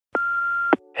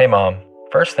Hey Mom,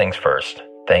 first things first,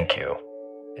 thank you.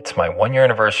 It's my 1-year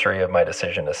anniversary of my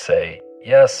decision to say,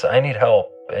 yes, I need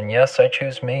help, and yes, I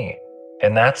choose me.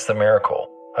 And that's the miracle.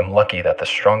 I'm lucky that the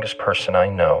strongest person I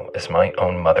know is my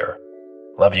own mother.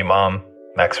 Love you, Mom.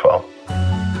 Maxwell.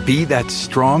 Be that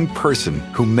strong person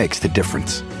who makes the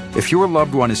difference. If your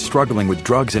loved one is struggling with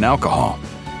drugs and alcohol,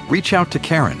 reach out to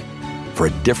Karen for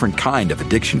a different kind of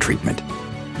addiction treatment.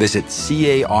 Visit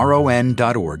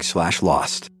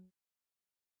caron.org/lost.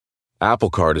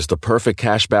 Apple Card is the perfect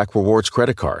cashback rewards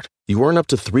credit card. You earn up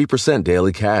to 3%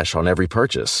 daily cash on every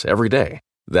purchase, every day.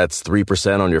 That's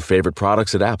 3% on your favorite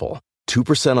products at Apple,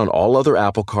 2% on all other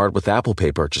Apple Card with Apple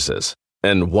Pay purchases,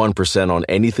 and 1% on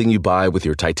anything you buy with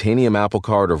your titanium Apple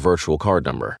Card or virtual card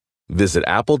number. Visit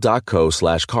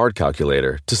apple.co/card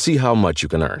calculator to see how much you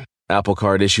can earn. Apple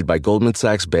Card issued by Goldman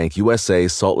Sachs Bank USA,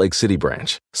 Salt Lake City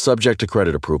branch. Subject to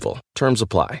credit approval. Terms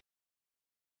apply.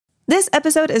 This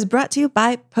episode is brought to you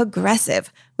by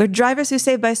Progressive, where drivers who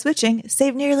save by switching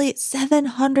save nearly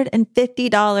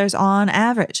 $750 on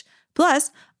average.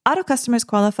 Plus, auto customers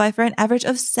qualify for an average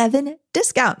of 7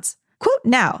 discounts. Quote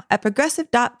now at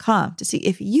Progressive.com to see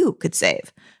if you could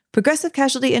save. Progressive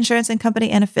Casualty Insurance and Company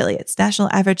and Affiliates. National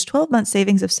average 12-month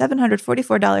savings of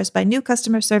 $744 by new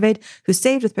customers surveyed who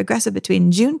saved with Progressive between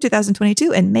June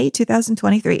 2022 and May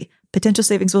 2023. Potential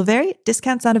savings will vary.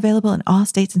 Discounts not available in all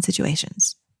states and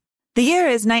situations. The year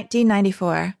is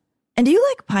 1994. And do you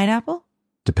like pineapple?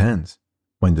 Depends.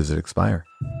 When does it expire?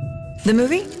 The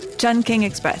movie? Chungking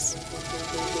Express.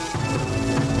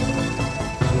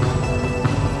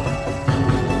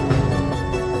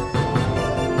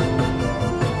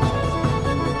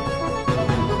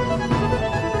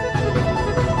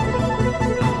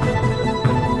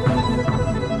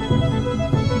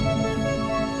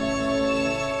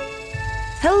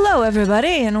 Hello,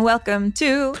 everybody, and welcome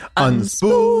to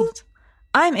Unspooled.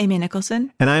 I'm Amy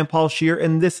Nicholson. And I am Paul Scheer,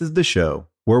 and this is the show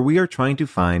where we are trying to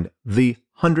find the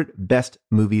 100 best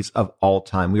movies of all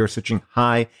time. We are searching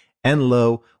high and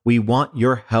low. We want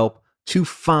your help to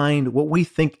find what we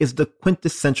think is the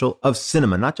quintessential of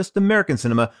cinema, not just American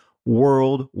cinema,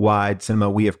 worldwide cinema.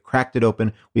 We have cracked it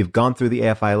open. We've gone through the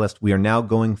AFI list. We are now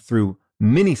going through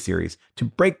miniseries to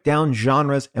break down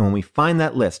genres. And when we find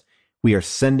that list, we are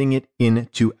sending it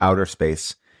into outer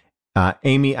space.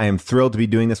 Amy, I am thrilled to be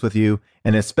doing this with you,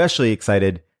 and especially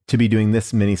excited to be doing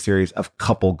this miniseries of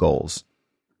couple goals.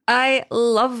 I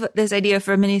love this idea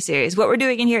for a miniseries. What we're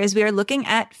doing in here is we are looking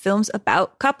at films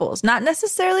about couples, not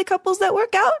necessarily couples that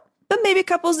work out, but maybe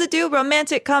couples that do,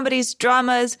 romantic comedies,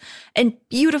 dramas, and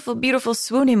beautiful, beautiful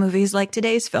swoony movies like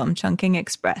today's film, Chungking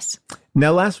Express.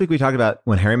 Now, last week we talked about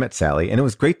When Harry Met Sally, and it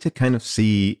was great to kind of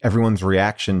see everyone's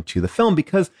reaction to the film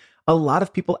because a lot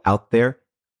of people out there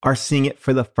are seeing it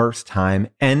for the first time,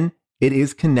 and it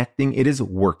is connecting, it is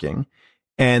working,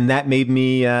 and that made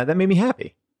me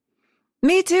happy.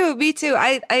 Me too.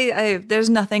 I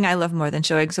there's nothing I love more than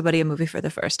showing somebody a movie for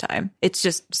the first time. It's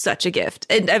just such a gift.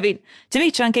 And I mean, to me,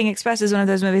 Chungking Express is one of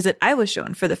those movies that I was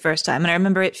shown for the first time, and I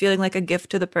remember it feeling like a gift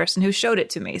to the person who showed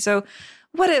it to me. So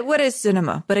what is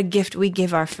cinema but a gift we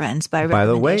give our friends by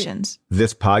recommendations? By the way,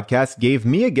 this podcast gave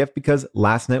me a gift because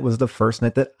last night was the first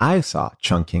night that I saw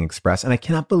Chungking Express, and I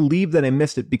cannot believe that I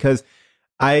missed it because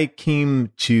I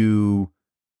came to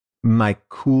my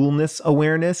coolness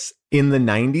awareness in the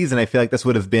 90s, and I feel like this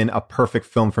would have been a perfect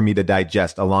film for me to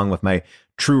digest along with my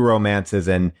True Romances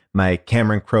and my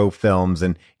Cameron Crowe films.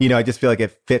 And, you know, I just feel like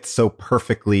it fits so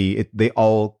perfectly. They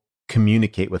all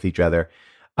communicate with each other.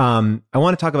 I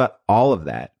want to talk about all of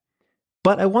that,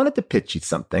 but I wanted to pitch you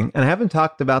something, and I haven't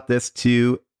talked about this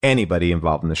to anybody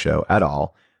involved in the show at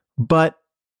all, but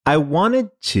I wanted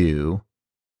to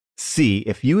see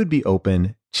if you would be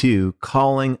open to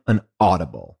calling an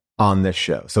audible on this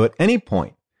show. So at any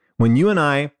point when you and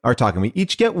I are talking, we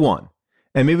each get one,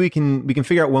 and maybe we can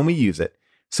figure out when we use it.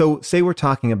 So say we're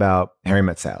talking about Harry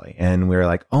Met Sally, and we're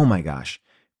like, oh my gosh,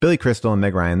 Billy Crystal and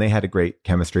Meg Ryan, they had a great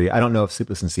chemistry. I don't know if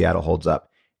Sleepless in Seattle holds up.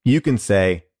 You can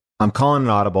say, I'm calling an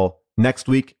audible. Next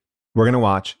week, we're going to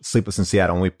watch Sleepless in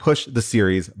Seattle. And we push the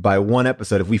series by one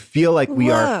episode. If we feel like we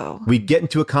get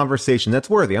into a conversation that's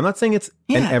worthy. I'm not saying it's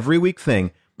an every week thing.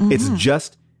 Mm-hmm. It's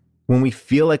just when we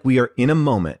feel like we are in a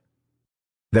moment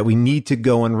that we need to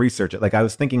go and research it. Like I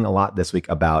was thinking a lot this week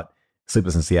about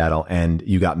Sleepless in Seattle, and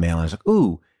You Got Mail. And I was like,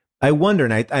 ooh, I wonder.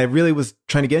 And I really was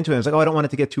trying to get into it. I was like, oh, I don't want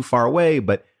it to get too far away.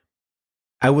 But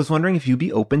I was wondering if you'd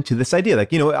be open to this idea.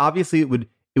 Like, you know, obviously it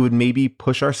would maybe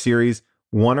push our series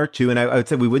one or two. And I would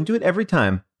say we wouldn't do it every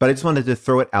time, but I just wanted to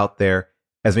throw it out there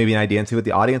as maybe an idea and see what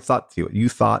the audience thought, see what you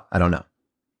thought. I don't know.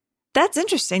 That's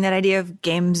interesting, that idea of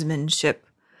gamesmanship,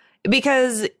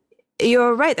 because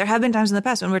you're right. There have been times in the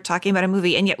past when we're talking about a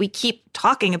movie and yet we keep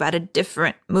talking about a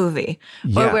different movie.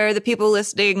 Yeah. Or where the people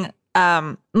listening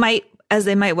might, as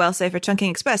they might well say for Chungking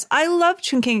Express, I love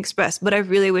Chungking Express, but I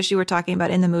really wish you were talking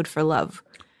about In the Mood for Love.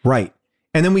 Right.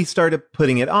 And then we started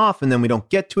putting it off and then we don't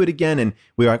get to it again. And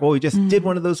we're like, well, we just did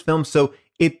one of those films. So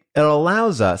it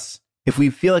allows us, if we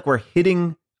feel like we're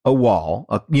hitting a wall,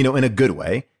 in a good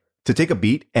way, to take a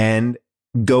beat and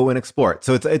go and explore it.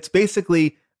 So it's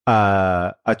basically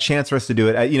a chance for us to do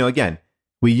it. Again,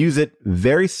 we use it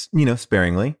very,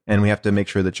 sparingly, and we have to make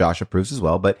sure that Josh approves as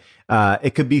well. But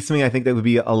it could be something I think that would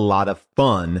be a lot of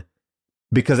fun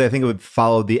because I think it would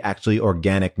follow the actually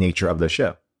organic nature of the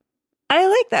show. I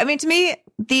like that. I mean, to me,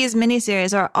 these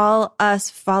miniseries are all us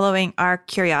following our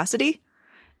curiosity.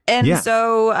 And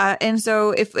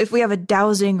so if we have a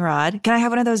dowsing rod, can I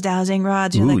have one of those dowsing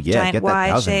rods? Giant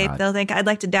Y-shaped. They'll think I'd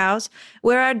like to douse.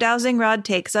 Where our dowsing rod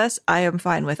takes us, I am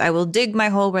fine with. I will dig my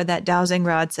hole where that dowsing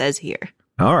rod says here.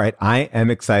 All right. I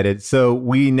am excited. So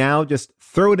we now just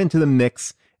throw it into the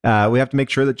mix. We have to make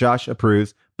sure that Josh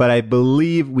approves, but I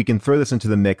believe we can throw this into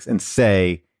the mix and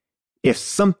say, if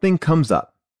something comes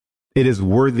up, it is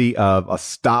worthy of a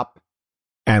stop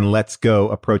and let's go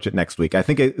approach it next week. I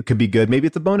think it could be good. Maybe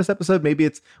it's a bonus episode, maybe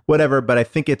it's whatever, but I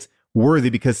think it's worthy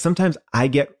because sometimes I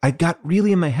got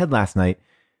really in my head last night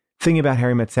thinking about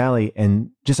Harry Met Sally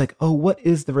and just like, oh, what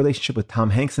is the relationship with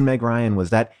Tom Hanks and Meg Ryan? Was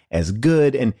that as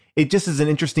good? And it just is an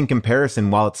interesting comparison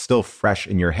while it's still fresh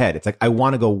in your head. It's like, I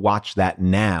want to go watch that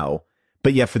now,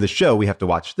 but yet for the show, we have to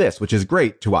watch this, which is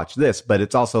great to watch this, but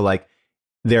it's also like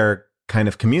they're kind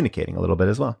of communicating a little bit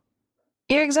as well.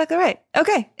 You're exactly right.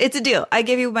 Okay, it's a deal. I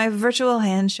give you my virtual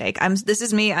handshake. This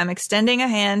is me. I'm extending a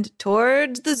hand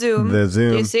towards the Zoom. The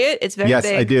Zoom. Do you see it? It's very big. Yes,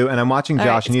 I do. And I'm watching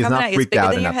Josh, and he's not freaked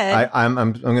out enough.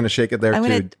 I'm going to shake it there too. I'm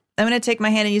going to take my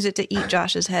hand and use it to eat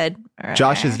Josh's head.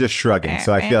 Josh is just shrugging.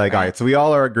 So I feel like, all right, so we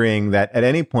all are agreeing that at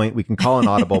any point we can call an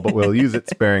audible, but we'll use it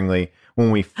sparingly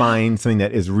when we find something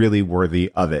that is really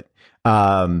worthy of it.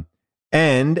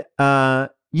 And I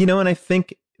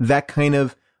think that kind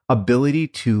of ability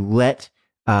to let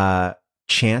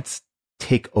chance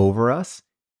take over us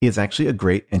is actually a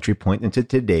great entry point into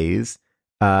today's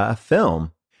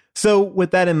film. So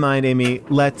with that in mind, Amy,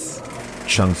 let's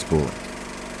chung spool it.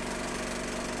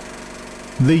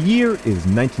 The year is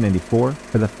 1994.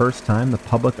 For the first time, the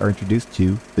public are introduced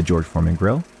to the George Foreman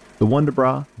Grill, the Wonder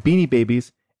Bra, Beanie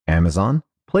Babies, Amazon,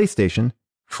 PlayStation,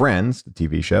 Friends, the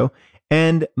TV show,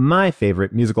 and my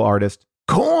favorite musical artist,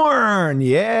 Korn.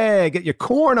 Yeah, get your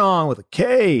corn on with a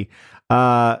K.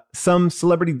 Some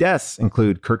celebrity deaths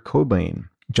include Kurt Cobain,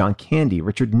 John Candy,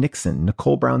 Richard Nixon,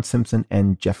 Nicole Brown Simpson,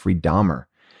 and Jeffrey Dahmer.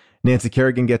 Nancy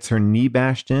Kerrigan gets her knee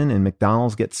bashed in, and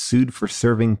McDonald's gets sued for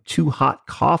serving too hot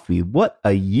coffee. What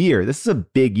a year. This is a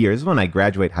big year. This is when I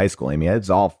graduate high school, Amy. It's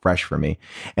all fresh for me.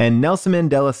 And Nelson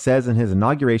Mandela says in his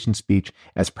inauguration speech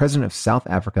as president of South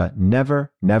Africa,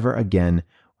 never, never again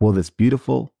will this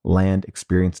beautiful land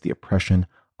experience the oppression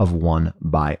of one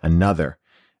by another.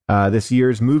 This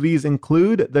year's movies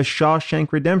include The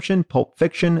Shawshank Redemption, Pulp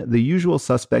Fiction, The Usual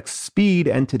Suspects, Speed,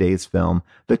 and today's film,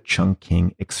 The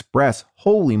Chungking Express.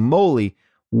 Holy moly,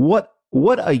 what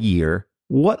a year,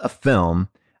 what a film.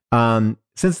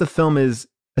 Since the film is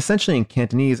essentially in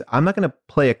Cantonese, I'm not going to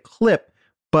play a clip,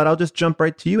 but I'll just jump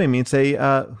right to you, Amy, and say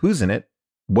who's in it,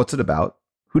 what's it about,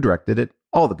 who directed it,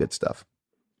 all the good stuff.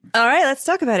 All right, let's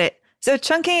talk about it. So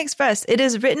Chungking Express, it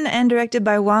is written and directed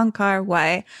by Wong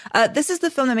Kar-wai. This is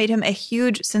the film that made him a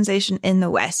huge sensation in the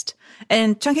West.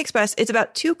 And Chungking Express, it's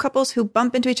about two couples who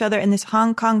bump into each other in this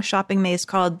Hong Kong shopping maze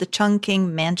called the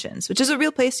Chungking Mansions, which is a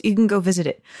real place. You can go visit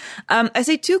it. I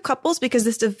say two couples because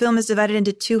this film is divided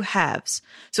into two halves.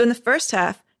 So in the first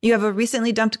half, you have a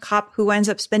recently dumped cop who winds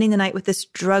up spending the night with this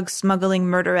drug smuggling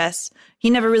murderess.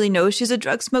 He never really knows she's a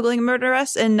drug smuggling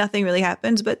murderess and nothing really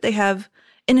happens, but they have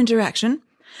an interaction.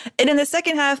 And in the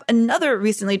second half, another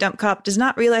recently dumped cop does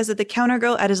not realize that the counter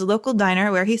girl at his local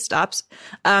diner where he stops,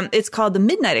 it's called the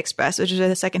Midnight Express, which is where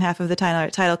the second half of the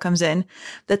title comes in,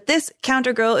 that this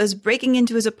counter girl is breaking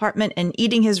into his apartment and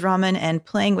eating his ramen and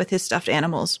playing with his stuffed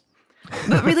animals.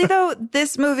 But really, though,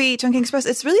 this movie, Chungking Express,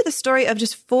 it's really the story of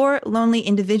just four lonely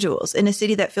individuals in a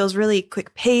city that feels really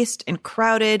quick-paced and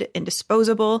crowded and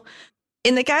disposable.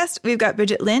 In the cast, we've got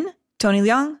Bridget Lin, Tony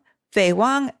Leung, Faye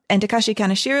Wong, and Takashi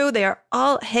Kaneshiro. They are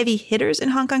all heavy hitters in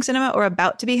Hong Kong cinema, or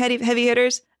about to be heavy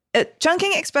hitters.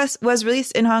 Chungking Express was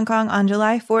released in Hong Kong on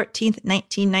July 14th,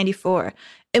 1994.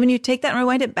 And when you take that and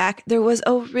rewind it back, there was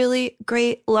a really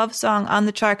great love song on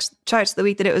the charts the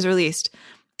week that it was released.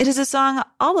 It is a song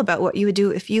all about what you would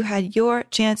do if you had your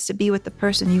chance to be with the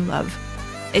person you love.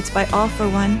 It's by All for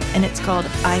One, and it's called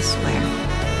I Swear.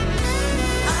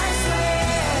 I swear.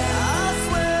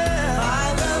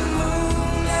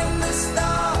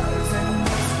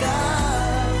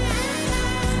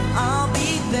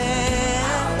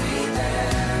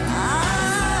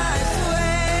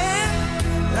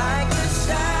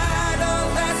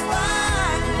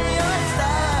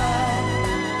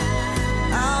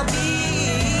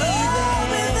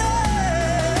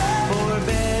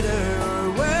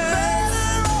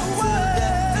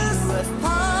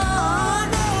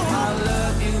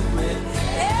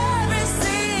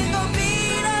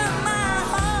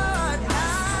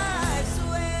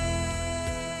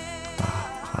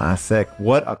 Classic.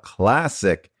 What a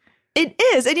classic. It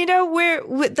is. And where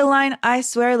with the line, I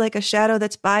swear like a shadow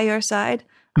that's by your side,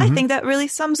 I think that really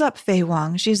sums up Fei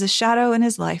Wong. She's a shadow in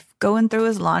his life, going through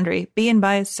his laundry, being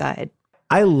by his side.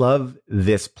 I love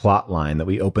this plot line that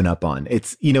we open up on.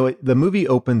 It's, the movie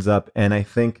opens up, and I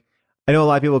know a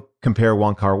lot of people compare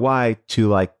Wong Kar-wai to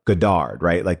like Godard,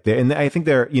 right? Like, and I think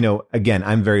they're, again,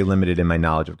 I'm very limited in my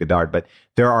knowledge of Godard, but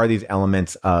there are these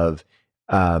elements of,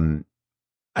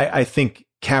 I think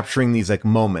capturing these like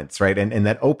moments, right? And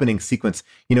that opening sequence,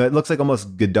 it looks like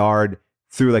almost Godard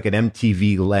through like an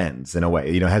MTV lens in a way,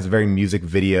 it has a very music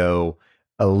video,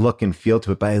 a look and feel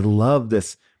to it. But I love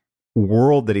this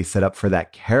world that he set up for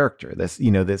that character,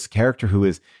 this character who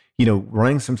is,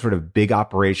 running some sort of big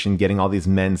operation, getting all these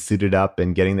men suited up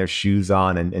and getting their shoes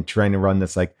on and trying to run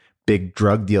this like big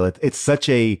drug deal. It's such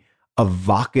a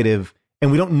evocative,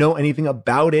 and we don't know anything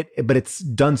about it, but it's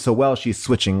done so well. She's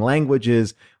switching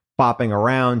languages, bopping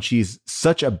around. She's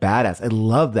such a badass. I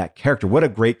love that character. What a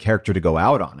great character to go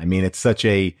out on. I mean, it's such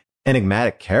a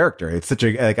enigmatic character. It's such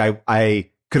a, like, I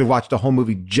could have watched a whole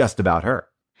movie just about her.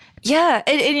 Yeah.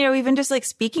 And even just like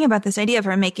speaking about this idea of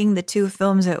her making the two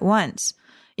films at once.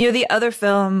 The other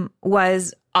film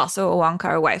was also a Wong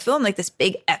Kar-wai film, like this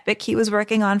big epic he was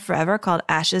working on forever called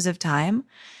Ashes of Time.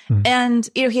 Mm-hmm. And,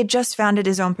 he had just founded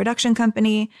his own production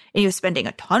company, and he was spending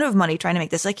a ton of money trying to make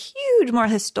this like huge, more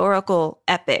historical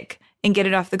epic and get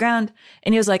it off the ground.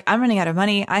 And he was like, I'm running out of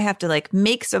money. I have to like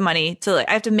make some money I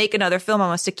have to make another film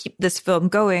almost to keep this film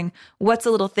going. What's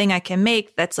a little thing I can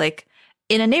make that's like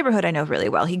in a neighborhood I know really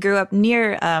well? He grew up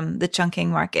near the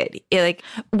Chungking market. Like,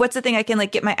 what's the thing I can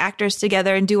like get my actors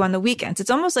together and do on the weekends? It's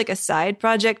almost like a side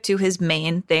project to his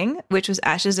main thing, which was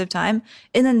Ashes of Time.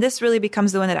 And then this really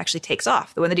becomes the one that actually takes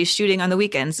off, the one that he's shooting on the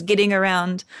weekends, getting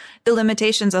around the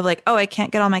limitations of like, oh, I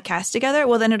can't get all my cast together.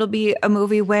 Well, then it'll be a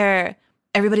movie where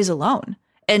everybody's alone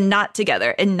and not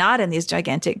together and not in these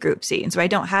gigantic group scenes where I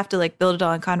don't have to like build it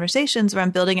all in conversations, where I'm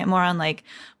building it more on like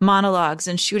monologues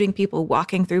and shooting people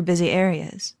walking through busy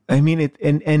areas. I mean,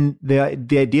 and the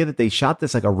idea that they shot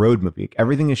this like a road movie,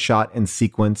 everything is shot in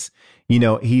sequence.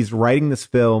 He's writing this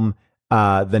film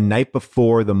the night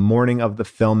before, the morning of the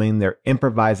filming. They're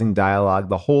improvising dialogue.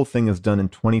 The whole thing is done in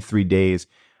 23 days.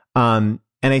 And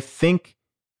I think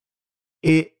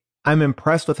I'm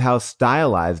impressed with how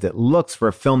stylized it looks for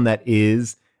a film that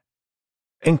is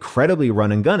incredibly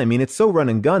run and gun. I mean, it's so run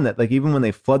and gun that like even when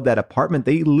they flood that apartment,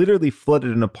 they literally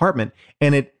flooded an apartment,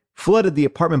 and it flooded the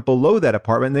apartment below that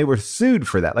apartment, and they were sued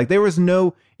for that. Like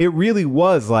it really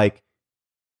was like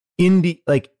indie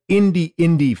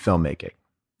filmmaking.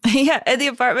 Yeah, and the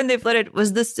apartment they flooded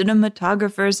was the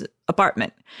cinematographer's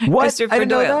apartment. What? Christopher I didn't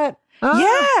Doyle. know that.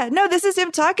 Yeah, no, this is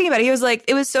him talking about it. He was like,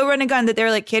 it was so run and gun that they were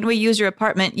like, can we use your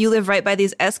apartment? You live right by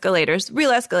these escalators,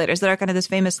 real escalators that are kind of this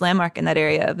famous landmark in that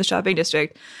area of the shopping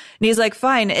district. And he's like,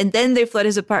 fine. And then they flood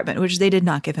his apartment, which they did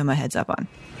not give him a heads up on.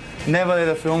 Never let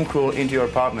a film crew into your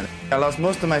apartment. I lost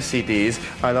most of my CDs.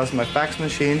 I lost my fax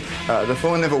machine. The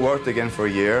phone never worked again for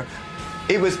a year.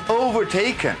 It was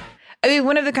overtaken. I mean,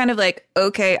 one of the kind of like,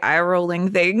 okay,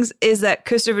 eye-rolling things is that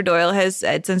Christopher Doyle has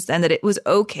said since then that it was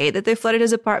okay that they flooded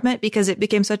his apartment because it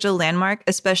became such a landmark,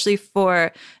 especially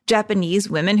for Japanese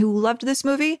women who loved this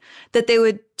movie, that they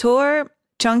would tour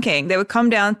Chungking. They would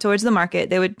come down towards the market.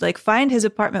 They would like find his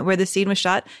apartment where the scene was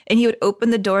shot, and he would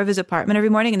open the door of his apartment every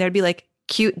morning, and there'd be like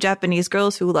cute Japanese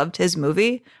girls who loved his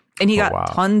movie, and he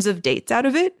got tons of dates out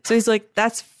of it. So he's like,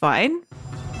 that's fine.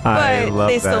 But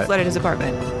they still flooded his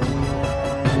apartment.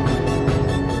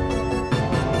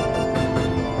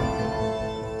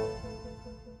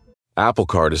 Apple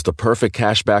Card is the perfect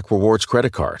cashback rewards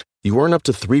credit card. You earn up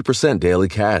to 3% daily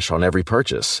cash on every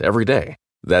purchase, every day.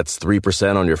 That's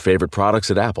 3% on your favorite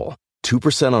products at Apple,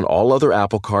 2% on all other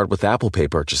Apple Card with Apple Pay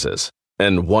purchases,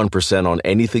 and 1% on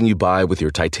anything you buy with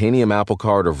your titanium Apple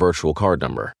Card or virtual card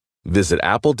number. Visit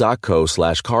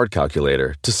apple.co/card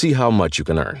calculator to see how much you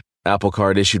can earn. Apple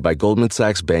Card issued by Goldman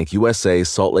Sachs Bank USA,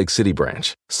 Salt Lake City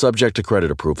branch. Subject to credit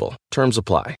approval. Terms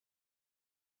apply.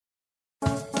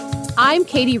 I'm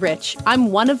Katie Rich.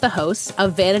 I'm one of the hosts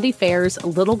of Vanity Fair's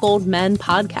Little Gold Men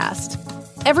podcast.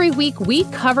 Every week, we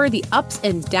cover the ups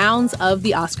and downs of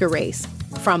the Oscar race,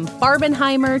 from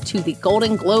Barbenheimer to the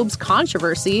Golden Globes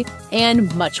controversy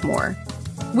and much more.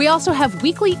 We also have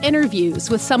weekly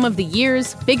interviews with some of the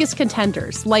year's biggest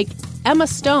contenders like Emma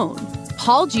Stone,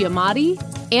 Paul Giamatti,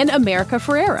 and America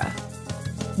Ferrera.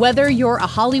 Whether you're a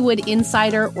Hollywood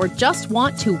insider or just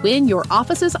want to win your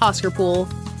office's Oscar pool,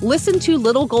 listen to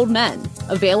Little Gold Men,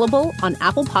 available on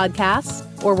Apple Podcasts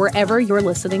or wherever you're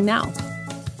listening now.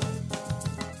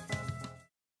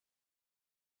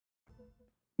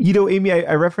 You know, Amy,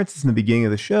 I referenced this in the beginning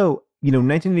of the show.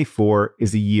 1984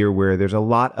 is a year where there's a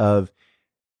lot of,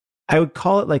 I would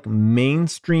call it like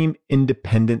mainstream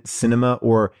independent cinema,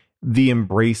 or the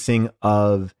embracing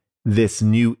of this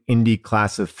new indie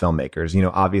class of filmmakers.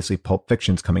 Obviously Pulp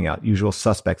Fiction's coming out, Usual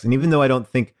Suspects. And even though I don't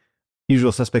think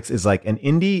Usual Suspects is like an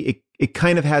indie, it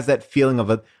kind of has that feeling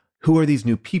of who are these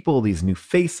new people, these new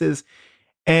faces?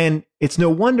 And it's no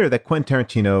wonder that Quentin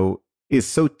Tarantino is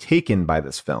so taken by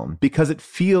this film, because it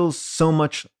feels so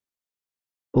much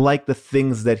like the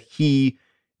things that he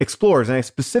explores. And I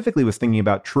specifically was thinking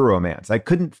about True Romance. I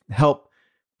couldn't help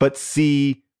but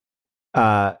see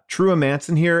True Romance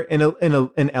in here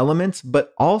in elements,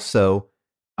 but also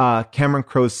Cameron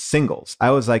Crowe's Singles.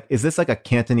 I was like, is this like a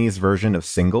Cantonese version of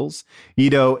Singles?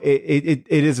 It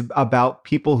is about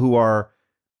people who are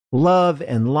love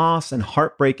and loss and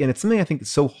heartbreak. And it's something I think is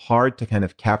so hard to kind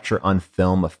of capture on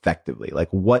film effectively. Like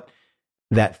what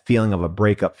that feeling of a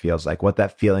breakup feels like, what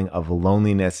that feeling of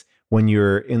loneliness when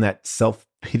you're in that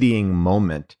self-pitying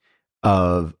moment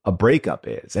of a breakup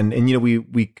is. And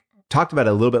we talked about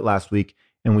it a little bit last week,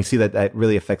 and we see that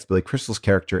really affects Billy Crystal's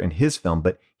character in his film.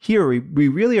 But here we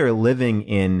really are living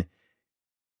in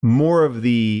more of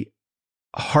the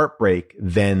heartbreak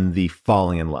than the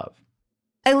falling in love.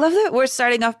 I love that we're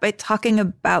starting off by talking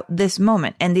about this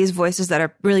moment and these voices that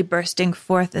are really bursting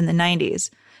forth in the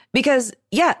 90s. Because,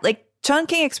 like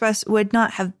Chungking Express would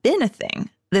not have been a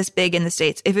thing this big in the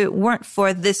States if it weren't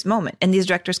for this moment and these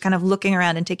directors kind of looking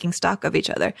around and taking stock of each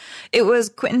other. It was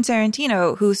Quentin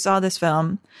Tarantino who saw this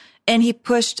film, and he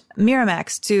pushed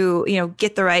Miramax to,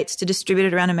 get the rights to distribute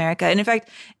it around America. And in fact,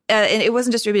 and it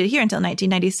wasn't distributed here until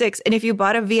 1996. And if you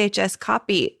bought a VHS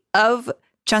copy of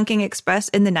Chungking Express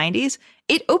in the 90s,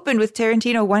 it opened with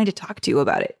Tarantino wanting to talk to you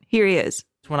about it. Here he is.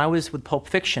 When I was with Pulp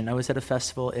Fiction, I was at a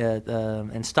festival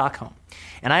in Stockholm.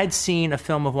 And I had seen a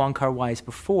film of Wong Kar-wai's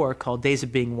before called Days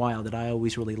of Being Wild that I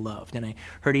always really loved. And I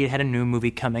heard he had a new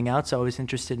movie coming out, so I was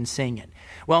interested in seeing it.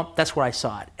 Well, that's where I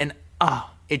saw it. And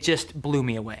it just blew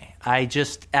me away. I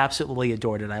just absolutely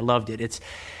adored it. I loved it.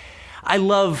 I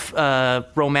love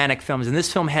romantic films, and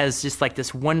this film has just like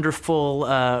this wonderful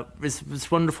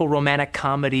romantic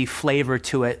comedy flavor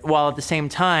to it, while at the same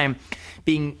time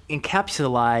being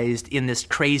encapsulated in this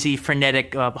crazy,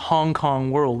 frenetic Hong Kong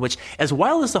world, which, as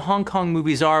wild as the Hong Kong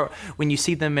movies are when you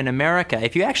see them in America,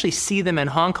 if you actually see them in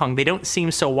Hong Kong, they don't seem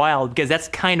so wild, because that's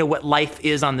kind of what life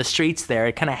is on the streets there.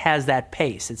 It kind of has that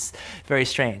pace. It's very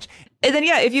strange. And then,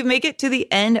 if you make it to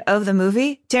the end of the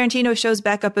movie, Tarantino shows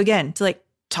back up again to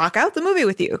talk out the movie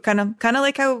with you, kind of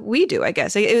like how we do, I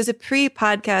guess. It was a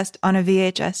pre-podcast on a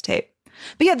VHS tape.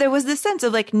 But there was this sense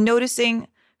of noticing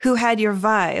who had your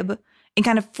vibe and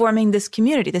kind of forming this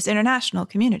community, this international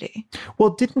community. Well,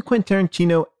 didn't Quentin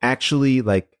Tarantino actually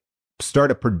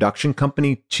start a production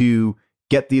company to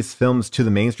get these films to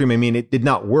the mainstream? I mean, it did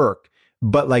not work,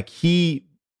 but he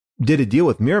did a deal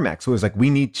with Miramax. So it was we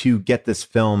need to get this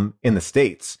film in the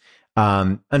States.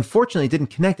 Unfortunately, it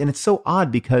didn't connect. And it's so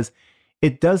odd because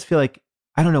it does feel like,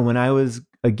 I don't know, when I was,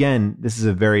 again, this is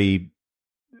a very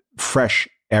fresh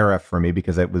era for me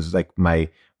because it was my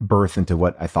birth into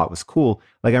what I thought was cool.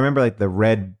 I remember the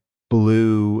red,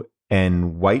 blue,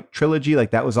 and white trilogy.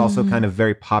 That was also kind of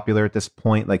very popular at this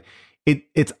point.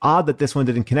 It's odd that this one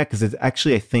didn't connect because it's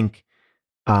actually, I think,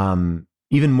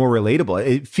 even more relatable.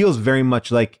 It feels very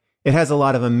much like it has a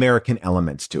lot of American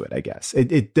elements to it, I guess.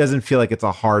 It doesn't feel like it's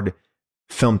a hard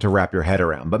film to wrap your head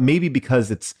around, but maybe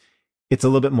because it's a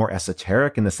little bit more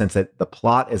esoteric in the sense that the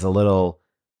plot is a little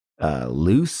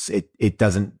loose. It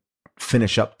doesn't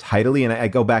finish up tidily. And I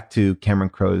go back to Cameron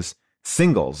Crowe's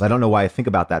Singles. I don't know why I think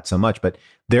about that so much, but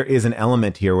there is an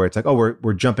element here where it's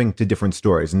we're jumping to different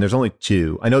stories, and there's only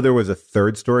two. I know there was a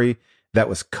third story that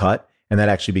was cut, and that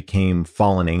actually became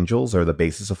Fallen Angels, or the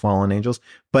basis of Fallen Angels.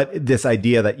 But this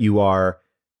idea that you are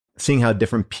seeing how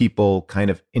different people kind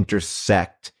of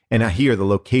intersect, and here the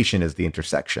location is the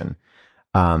intersection.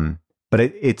 But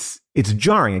it's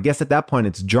jarring. I guess at that point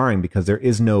it's jarring because there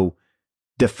is no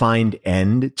defined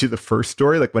end to the first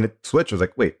story. When it switched, I was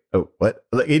wait, oh, what?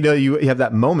 You have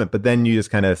that moment, but then you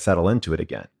just kind of settle into it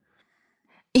again.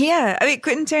 Yeah. I mean,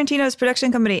 Quentin Tarantino's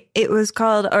production company, it was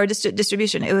called, or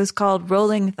distribution, it was called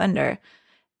Rolling Thunder.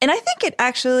 And I think it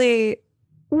actually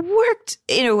worked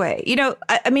in a way.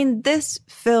 I mean, this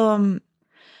film,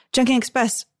 Chungking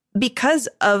Express, because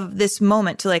of this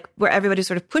moment to where everybody's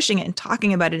sort of pushing it and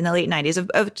talking about it in the late 90s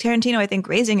of Tarantino, I think,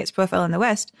 raising its profile in the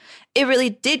West, it really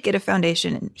did get a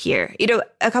foundation here.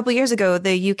 A couple of years ago,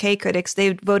 the UK critics, they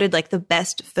voted the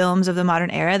best films of the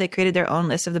modern era. They created their own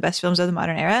list of the best films of the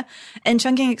modern era. And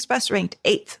Chungking Express ranked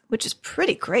 8th, which is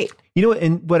pretty great.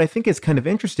 And what I think is kind of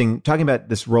interesting, talking about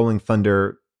this Rolling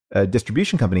Thunder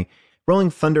distribution company, Rolling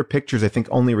Thunder Pictures, I think,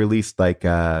 only released like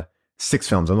 6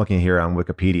 films. I'm looking here on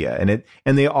Wikipedia,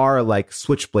 and they are like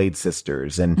Switchblade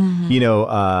Sisters, and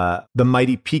The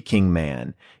Mighty Peking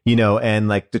Man, and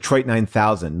like Detroit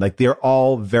 9000. Like they're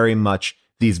all very much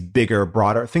these bigger,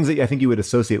 broader things that I think you would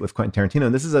associate with Quentin Tarantino.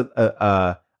 And this is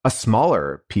a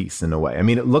smaller piece in a way. I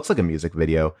mean, it looks like a music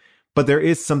video, but there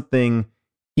is something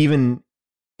even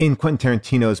in Quentin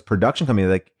Tarantino's production company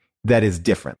like that is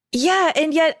different. Yeah,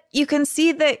 and yet you can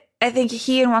see that I think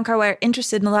he and Wong Kar-wai are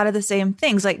interested in a lot of the same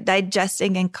things, like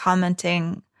digesting and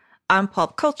commenting on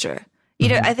pulp culture.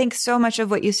 I think so much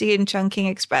of what you see in Chungking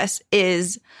Express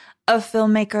is a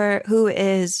filmmaker who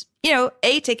is,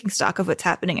 taking stock of what's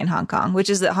happening in Hong Kong, which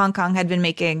is that Hong Kong had been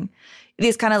making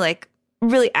these kind of like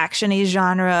really action-y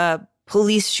genre,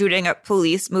 police shooting up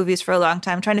police movies for a long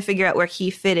time, trying to figure out where he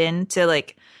fit into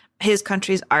like his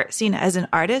country's art scene as an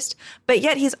artist. But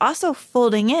yet he's also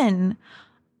folding in,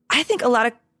 I think, a lot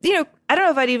of, I don't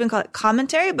know if I'd even call it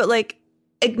commentary, but like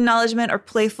acknowledgement or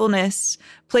playfulness,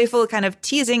 playful kind of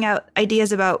teasing out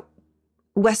ideas about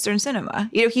Western cinema.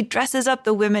 He dresses up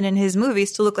the women in his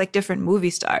movies to look like different movie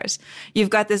stars. You've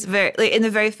got this in the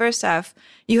very first half,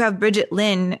 you have Bridget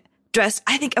Lynn dressed,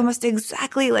 I think, almost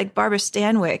exactly like Barbara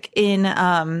Stanwyck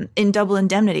in Double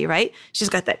Indemnity, right? She's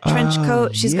got that trench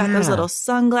coat. She's got those little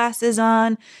sunglasses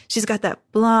on. She's got that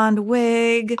blonde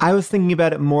wig. I was thinking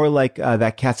about it more like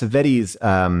that Cassavetes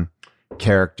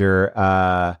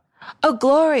character.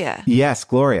 Gloria. Yes,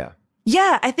 Gloria.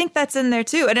 Yeah, I think that's in there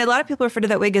too. And a lot of people refer to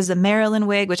that wig as the Marilyn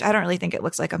wig, which I don't really think it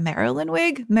looks like a Marilyn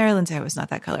wig. Marilyn's hair was not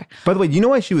that color. By the way, you know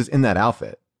why she was in that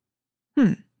outfit?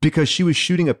 Because she was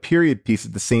shooting a period piece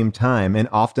at the same time and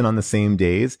often on the same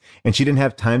days. And she didn't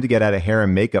have time to get out of hair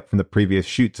and makeup from the previous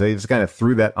shoot. So they just kind of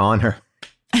threw that on her.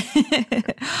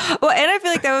 Well, and I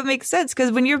feel like that would make sense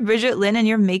because when you're Bridget Lynn and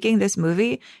you're making this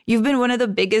movie, you've been one of the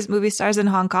biggest movie stars in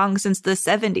Hong Kong since the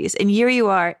 70s. And here you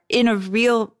are in a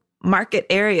real market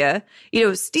area,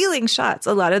 stealing shots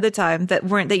a lot of the time that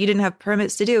you didn't have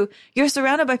permits to do. You're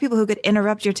surrounded by people who could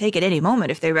interrupt your take at any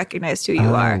moment if they recognized who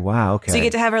you are. Wow, okay. So you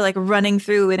get to have her like running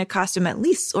through in a costume, at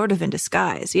least sort of in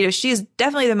disguise. She's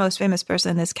definitely the most famous person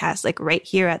in this cast, like right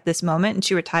here at this moment, and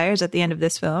she retires at the end of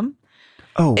this film.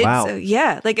 Oh, wow.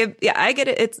 I get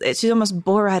it. She's almost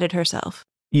Borated herself.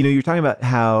 You're talking about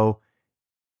how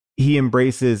he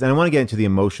embraces, and I want to get into the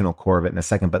emotional core of it in a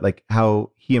second, but like how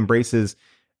he embraces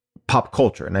pop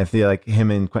culture. And I feel like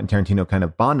him and Quentin Tarantino kind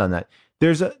of bond on that.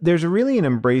 There's a really an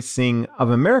embracing of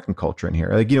American culture in here.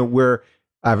 Like, where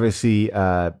obviously,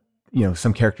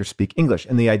 some characters speak English,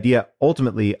 and the idea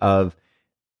ultimately of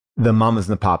the mamas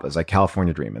and the papas, like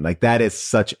California Dreamin', like that is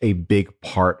such a big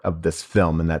part of this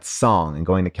film and that song and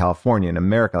going to California and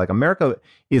America. Like America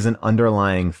is an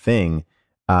underlying thing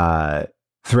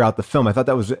throughout the film. I thought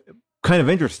that was kind of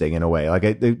interesting in a way. Like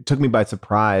it took me by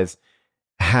surprise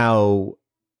how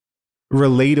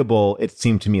relatable it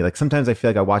seemed to me. Like sometimes I feel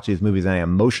like I watch these movies and I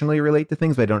emotionally relate to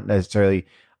things, but I don't necessarily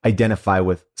identify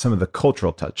with some of the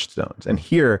cultural touchstones. And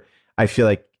here I feel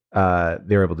like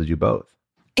they're able to do both.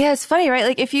 Yeah, it's funny, right?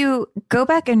 Like if you go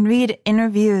back and read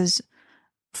interviews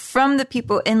from the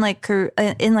people in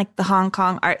the Hong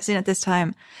Kong art scene at this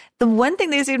time, the one thing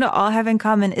they seem to all have in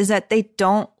common is that they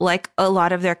don't like a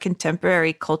lot of their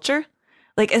contemporary culture.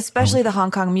 Like, especially the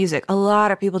Hong Kong music. A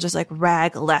lot of people just like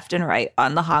rag left and right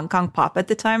on the Hong Kong pop at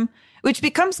the time, which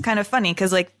becomes kind of funny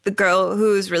because like the girl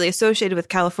who's really associated with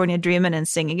California Dreamin' and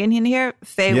singing in here,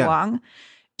 Faye Wong,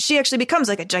 she actually becomes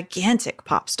like a gigantic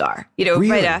pop star,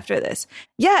 Really? Right after this.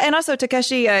 Yeah. And also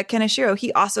Takeshi Kaneshiro,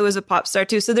 he also is a pop star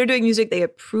too. So they're doing music they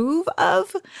approve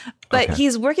of, but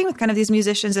he's working with kind of these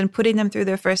musicians and putting them through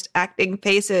their first acting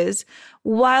paces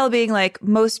while being like,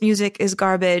 most music is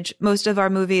garbage. Most of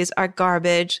our movies are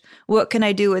garbage. What can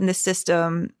I do in the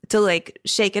system to like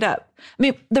shake it up? I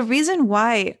mean, the reason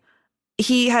why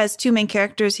he has two main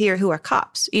characters here who are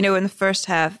cops. In the first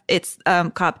half, it's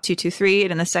Cop 223,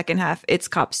 and in the second half, it's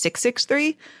Cop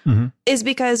 663, is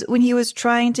because when he was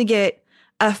trying to get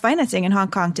financing in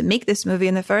Hong Kong to make this movie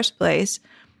in the first place,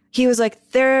 he was like,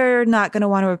 they're not going to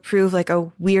want to approve like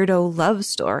a weirdo love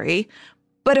story.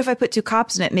 But if I put two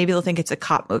cops in it, maybe they'll think it's a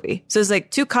cop movie. So it's like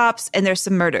two cops and there's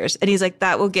some murders. And he's like,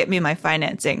 that will get me my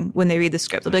financing when they read the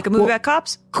script. They'll be like, a movie about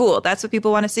cops? Cool. That's what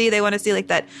people want to see. They want to see like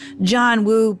that John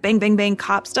Woo, bang, bang, bang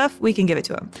cop stuff. We can give it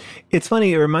to them. It's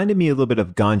funny. It reminded me a little bit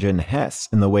of Ganja and Hess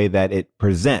in the way that it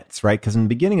presents, right? Because in the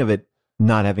beginning of it,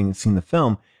 not having seen the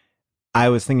film, I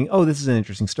was thinking, oh, this is an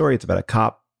interesting story. It's about a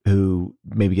cop who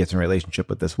maybe gets in a relationship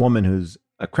with this woman who's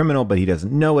a criminal, but he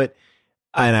doesn't know it.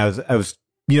 And I was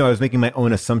making my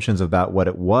own assumptions about what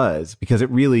it was because it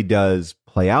really does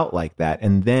play out like that.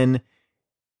 And then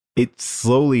it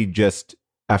slowly just,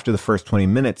 after the first 20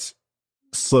 minutes,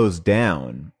 slows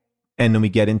down. And then we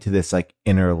get into this like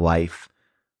inner life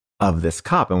of this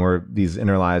cop, and we're these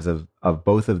inner lives of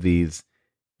both of these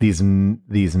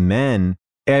men.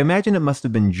 I imagine it must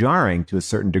have been jarring to a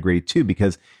certain degree too,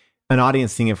 because an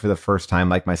audience seeing it for the first time,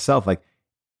 like myself, like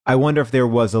I wonder if there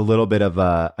was a little bit of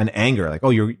an anger, like, oh,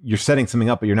 you're setting something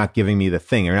up, but you're not giving me the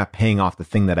thing. You're not paying off the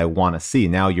thing that I want to see.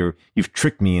 Now you've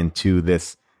tricked me into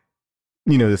this,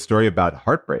 this story about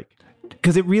heartbreak,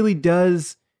 because it really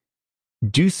does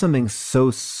do something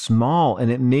so small,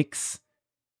 and it makes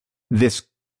this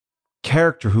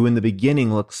character who in the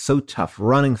beginning looks so tough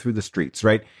running through the streets,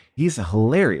 right? He's a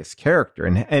hilarious character,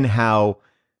 and how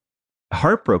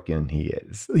heartbroken he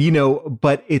is,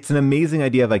 but it's an amazing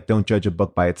idea of like, don't judge a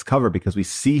book by its cover, because we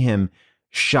see him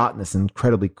shot in this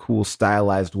incredibly cool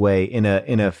stylized way in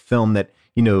a film that,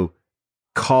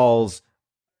 calls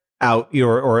out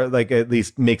or like at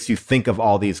least makes you think of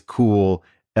all these cool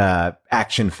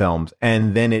action films.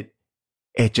 And then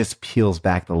it just peels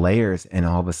back the layers, and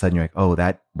all of a sudden you're like, oh,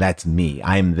 that's me.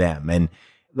 I'm them. And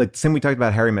like the same we talked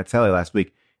about Harry Met Sally last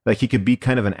week, like he could be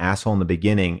kind of an asshole in the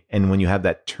beginning, and when you have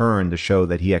that turn to show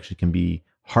that he actually can be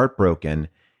heartbroken,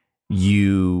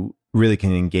 you really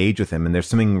can engage with him. And there's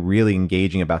something really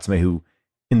engaging about somebody who,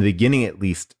 in the beginning at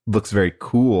least, looks very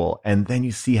cool, and then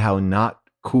you see how not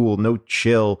cool, no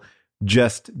chill,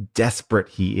 just desperate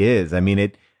he is. I mean,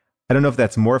 I don't know if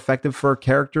that's more effective for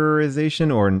characterization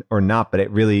or not, but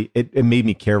it really it made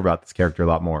me care about this character a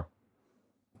lot more.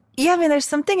 Yeah, I mean, there's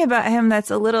something about him that's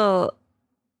a little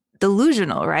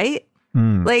delusional, right?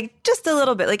 Like just a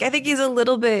little bit. Like I think he's a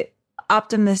little bit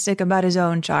optimistic about his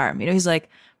own charm. He's like,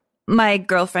 my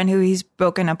girlfriend who he's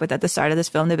broken up with at the start of this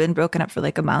film, they've been broken up for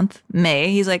like a month,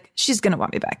 May. He's like, she's going to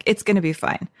want me back. It's going to be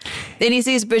fine. Then he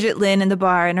sees Bridget Lynn in the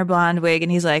bar in her blonde wig,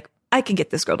 and he's like, I can get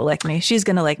this girl to like me. She's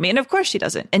going to like me. And of course she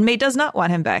doesn't. And May does not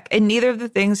want him back. And neither of the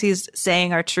things he's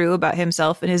saying are true about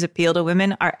himself and his appeal to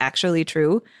women are actually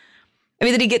true. I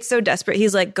mean, that he gets so desperate,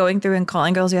 he's like going through and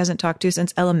calling girls he hasn't talked to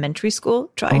since elementary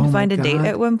school, trying to find a date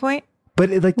at one point. But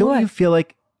like, don't you feel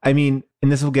like, I mean,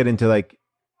 and this will get into like,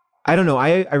 I don't know.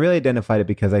 I really identified it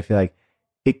because I feel like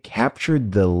it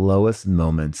captured the lowest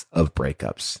moments of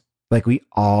breakups. Like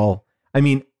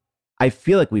I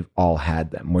feel like we've all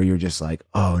had them where you're just like,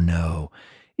 oh no.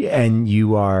 And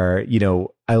you are,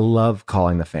 I love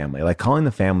Calling the Family. Like Calling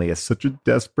the Family is such a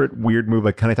desperate, weird move.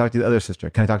 Like, can I talk to the other sister?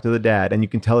 Can I talk to the dad? And you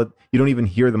can tell it, you don't even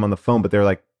hear them on the phone, but they're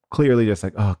like clearly just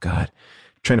like, oh God,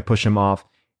 trying to push him off.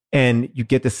 And you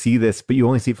get to see this, but you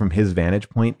only see it from his vantage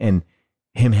point and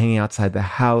him hanging outside the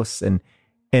house and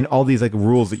all these like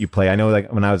rules that you play. I know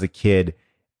like when I was a kid,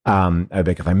 I'd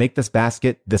be like, if I make this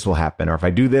basket, this will happen. Or if I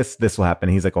do this, this will happen.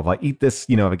 And he's like, well, if I eat this,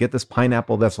 if I get this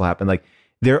pineapple, this will happen. Like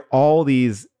there are all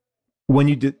these, when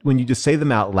you just say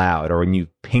them out loud or when you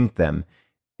paint them,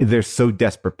 they're so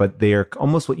desperate, but they're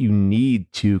almost what you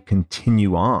need to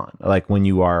continue on. Like when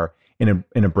you are in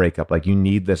a breakup, like you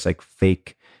need this like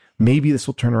fake, maybe this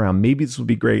will turn around, maybe this will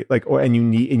be great. Like, and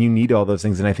you need all those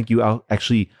things. And I think you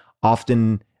actually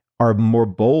often are more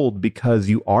bold because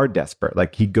you are desperate.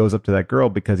 Like he goes up to that girl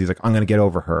because he's like, I'm going to get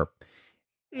over her.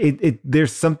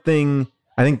 There's something,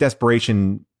 I think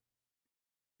desperation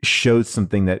shows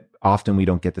something that often we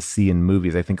don't get to see in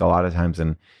movies. I think a lot of times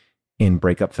in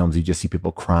breakup films, you just see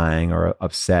people crying or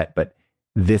upset, but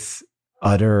this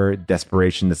utter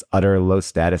desperation, this utter low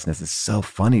statusness is so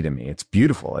funny to me. It's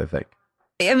beautiful, I think.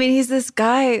 I mean, he's this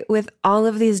guy with all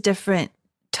of these different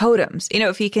totems.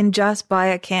 If he can just buy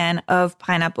a can of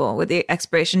pineapple with the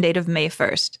expiration date of May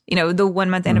 1st, the 1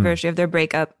 month anniversary of their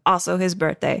breakup, also his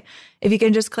birthday. If he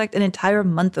can just collect an entire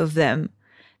month of them,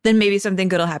 then maybe something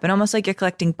good will happen. Almost like you're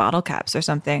collecting bottle caps or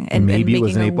something. And maybe it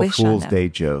was an making a April wish on Fool's them. Day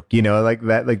joke, like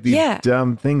that, like these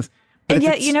dumb things. But and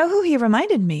yet, who he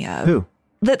reminded me of? Who?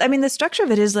 The structure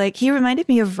of it is like, he reminded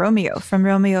me of Romeo from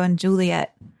Romeo and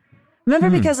Juliet.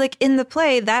 Remember, because like in the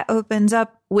play, that opens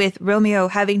up with Romeo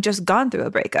having just gone through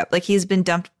a breakup. Like he's been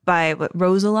dumped by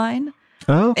Rosaline.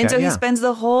 Oh, okay, and so he spends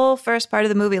the whole first part of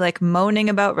the movie like moaning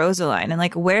about Rosaline and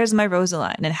like, where's my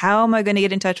Rosaline? And how am I going to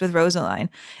get in touch with Rosaline?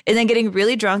 And then getting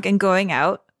really drunk and going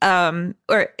out. Again,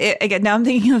 now I'm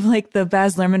thinking of like the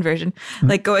Baz Luhrmann version,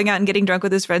 like going out and getting drunk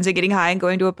with his friends and getting high and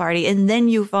going to a party. And then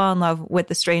you fall in love with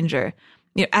the stranger,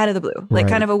 out of the blue, like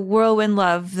kind of a whirlwind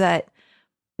love that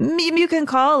you can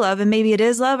call love, and maybe it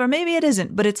is love or maybe it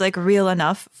isn't, but it's like real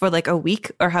enough for like a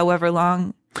week or however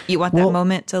long you want that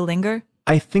moment to linger.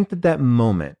 I think that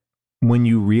moment when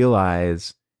you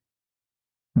realize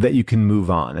that you can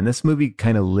move on, and this movie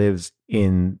kind of lives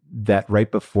in that right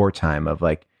before time of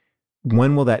like,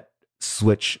 when will that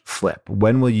switch flip?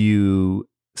 When will you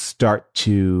start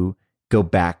to go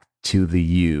back to the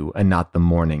you and not the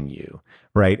morning you,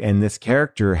 right? And this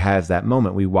character has that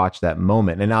moment. We watch that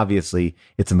moment, and obviously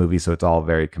it's a movie, so it's all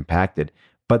very compacted.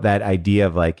 But that idea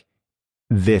of like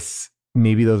this,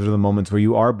 maybe those are the moments where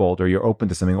you are bold or you're open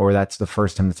to something, or that's the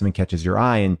first time that something catches your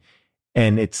eye.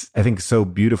 And it's, I think, so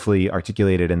beautifully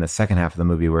articulated in the second half of the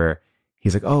movie where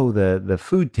he's like, oh, the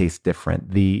food tastes different.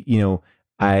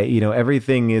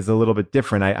 Everything is a little bit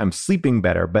different. I'm sleeping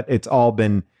better, but it's all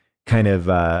been kind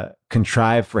of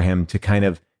contrived for him to kind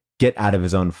of get out of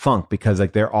his own funk, because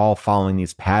like they're all following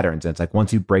these patterns. And it's like,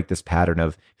 once you break this pattern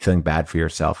of feeling bad for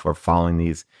yourself or following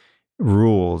these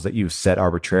rules that you've set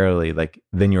arbitrarily, like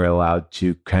then you're allowed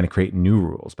to kind of create new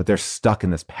rules, but they're stuck in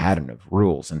this pattern of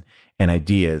rules and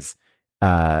ideas,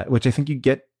 which I think you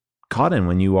get caught in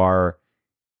when you are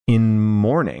in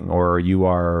mourning, or you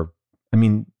are, I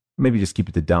mean, maybe just keep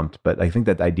it to dumped, but I think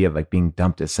that idea of like being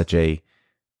dumped is such a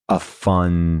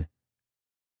fun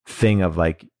thing of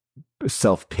like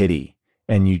self-pity.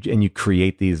 And you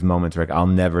create these moments where like, I'll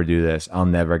never do this. I'll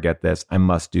never get this. I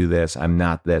must do this. I'm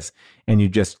not this. And you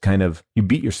just kind of, you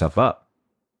beat yourself up.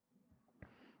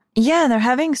 Yeah, they're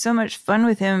having so much fun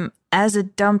with him as a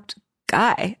dumped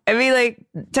guy. I mean, like,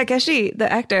 Takeshi, the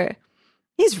actor,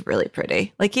 he's really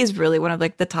pretty. Like, he's really one of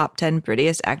like the top 10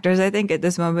 prettiest actors, I think, at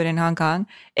this moment in Hong Kong.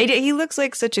 And he looks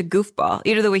like such a goofball.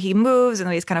 You know, the way he moves and the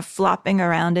way he's kind of flopping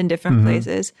around in different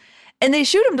places. And they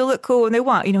shoot him to look cool when they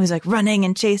want. You know, he's like running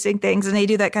and chasing things. And they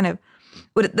do that kind of,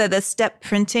 the step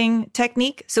printing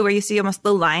technique. So where you see almost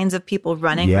the lines of people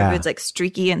running, where it's like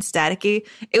streaky and staticky.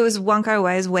 It was Wong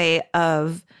Kar-wai's way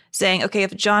of saying, okay,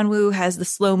 if John Woo has the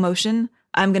slow motion,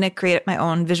 I'm going to create my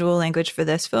own visual language for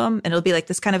this film. And it'll be like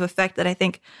this kind of effect that I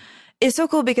think is so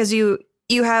cool, because you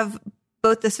have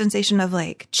both the sensation of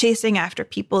like chasing after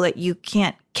people that you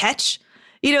can't catch,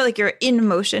 you know, like you're in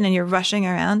motion and you're rushing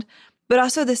around, but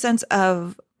also the sense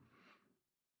of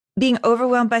being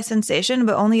overwhelmed by sensation,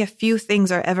 but only a few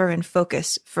things are ever in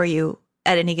focus for you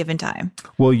at any given time.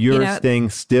 Well, you're staying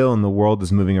still and the world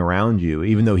is moving around you,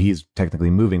 even though he's technically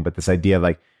moving. But this idea of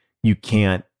like, you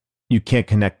can't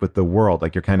connect with the world.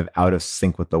 Like you're kind of out of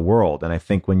sync with the world. And I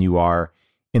think when you are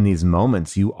in these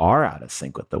moments, you are out of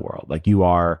sync with the world. Like you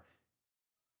are,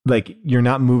 like you're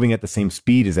not moving at the same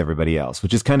speed as everybody else,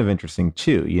 which is kind of interesting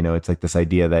too. You know, it's like this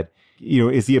idea that, you know,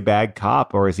 is he a bad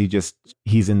cop, or is he just,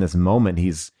 he's in this moment,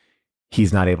 he's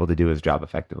not able to do his job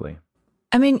effectively.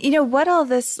 I mean, you know, what all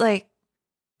this like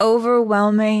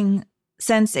overwhelming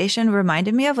sensation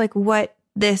reminded me of, like what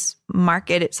this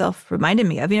market itself reminded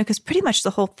me of, you know, because pretty much the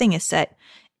whole thing is set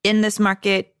in this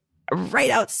market,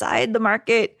 right outside the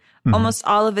market. Almost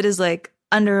all of it is like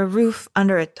under a roof,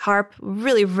 under a tarp,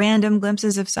 really random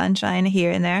glimpses of sunshine here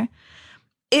and there.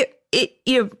 You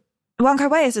know, Wong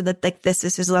Kar-wai said that like this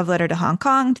is his love letter to Hong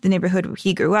Kong, to the neighborhood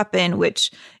he grew up in,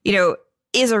 which, you know,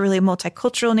 is a really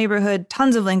multicultural neighborhood,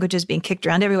 tons of languages being kicked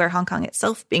around everywhere. Hong Kong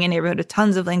itself being a neighborhood with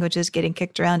tons of languages getting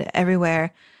kicked around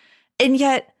everywhere. And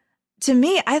yet, to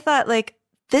me, I thought like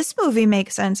this movie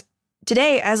makes sense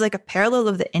today as like a parallel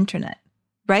of the internet,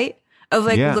 right? Of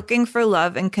like looking for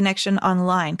love and connection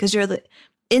online, because you're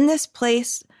in this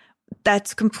place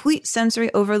that's complete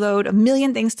sensory overload, a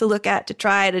million things to look at, to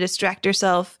try to distract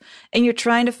yourself. And you're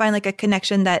trying to find like a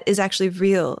connection that is actually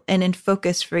real and in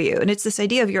focus for you. And it's this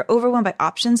idea of you're overwhelmed by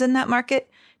options in that market,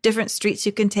 different streets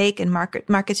you can take and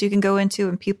markets you can go into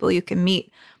and people you can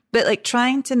meet. But like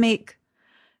trying to make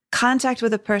contact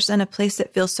with a person in a place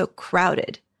that feels so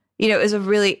crowded, you know, is a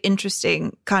really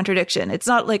interesting contradiction. It's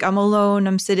not like I'm alone,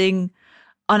 I'm sitting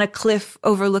on a cliff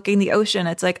overlooking the ocean.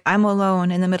 It's like I'm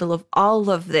alone in the middle of all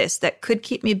of this that could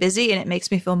keep me busy, and it makes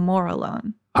me feel more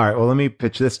alone. All right, well, let me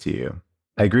pitch this to you.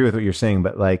 I agree with what you're saying,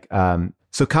 but like,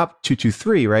 so Cop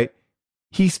 223, right?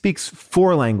 He speaks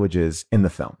 4 languages in the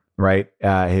film, right?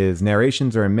 His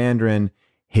narrations are in Mandarin.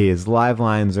 His live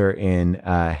lines are in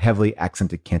heavily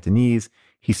accented Cantonese.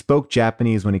 He spoke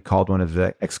Japanese when he called one of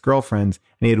his ex-girlfriends,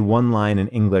 and he had one line in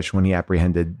English when he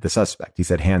apprehended the suspect. He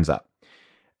said, "Hands up."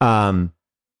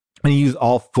 And he used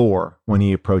all 4 when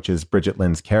he approaches Bridget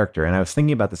Lynn's character. And I was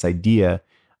thinking about this idea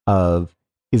of,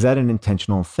 is that an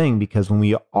intentional thing? Because when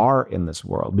we are in this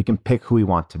world, we can pick who we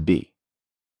want to be.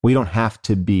 We don't have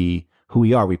to be who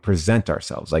we are. We present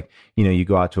ourselves. Like, you know, you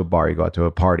go out to a bar, you go out to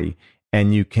a party,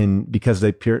 and you can, because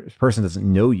the person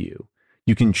doesn't know you,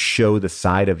 you can show the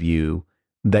side of you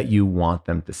that you want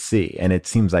them to see. And it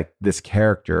seems like this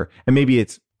character, and maybe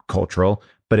it's cultural,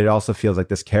 but it also feels like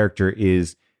this character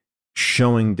is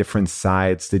showing different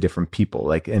sides to different people,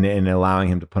 like, and allowing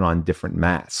him to put on different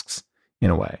masks in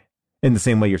a way. In the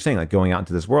same way you're saying, like going out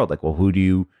into this world, like, well,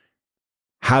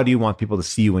 how do you want people to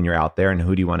see you when you're out there, and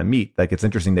who do you want to meet? Like, it's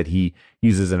interesting that he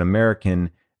uses an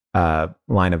American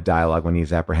line of dialogue when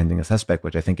he's apprehending a suspect,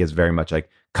 which I think is very much like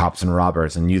cops and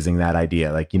robbers and using that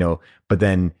idea, like, but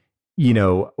then,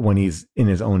 when he's in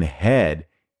his own head,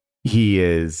 he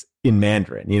is in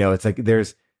Mandarin, it's like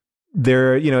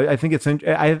I think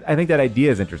I think that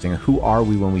idea is interesting. Who are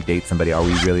we when we date somebody? Are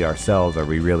we really ourselves? Are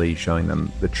we really showing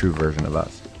them the true version of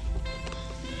us?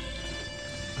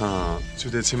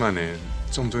 最最起碼呢，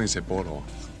中不中意吃菠蘿？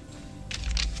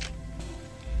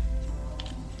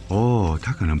哦，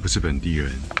他可能不是本地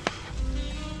人。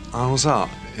さ、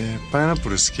パイナップ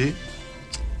ル好き？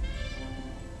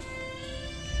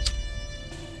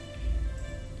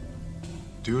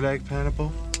 Do you like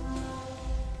pineapple?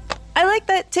 I like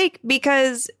that take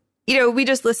because, we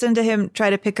just listened to him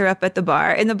try to pick her up at the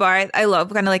bar. In the bar, I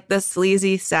love kind of like the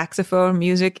sleazy saxophone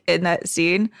music in that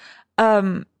scene.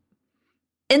 And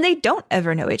they don't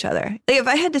ever know each other. Like, if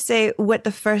I had to say what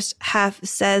the first half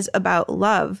says about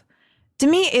love, to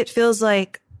me, it feels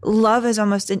like love is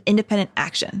almost an independent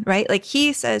action, right? Like,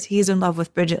 he says he's in love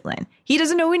with Bridget Lynn. He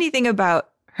doesn't know anything about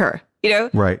her,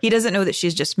 Right. He doesn't know that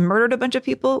she's just murdered a bunch of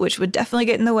people, which would definitely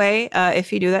get in the way if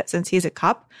he do that, since he's a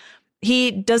cop.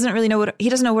 He doesn't really know he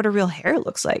doesn't know what her real hair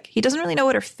looks like. He doesn't really know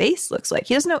what her face looks like.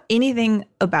 He doesn't know anything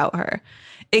about her,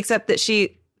 except that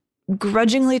she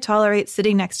grudgingly tolerates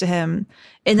sitting next to him.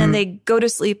 And then they go to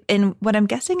sleep in what I'm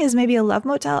guessing is maybe a love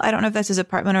motel. I don't know if that's his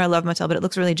apartment or a love motel, but it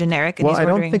looks really generic. And well, I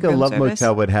don't think a love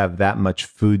motel would have that much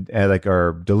food,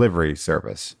 or delivery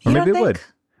service. Or maybe it would.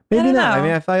 Maybe not. I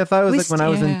mean, I thought it was like when I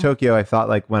was in Tokyo, I thought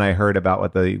like when I heard about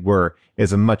what they were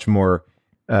is a much more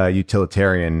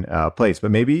utilitarian place.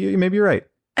 But maybe you're right.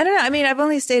 I don't know. I mean, I've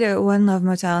only stayed at one love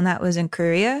motel, and that was in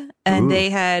Korea. And they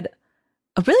had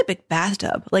a really big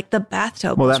bathtub. Like, the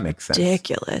bathtub was that makes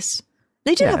ridiculous. Sense.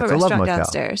 They do have a restaurant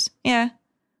downstairs. Yeah.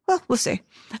 Well, we'll see.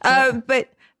 But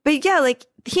yeah, like,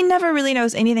 he never really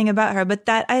knows anything about her. But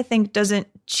that, I think, doesn't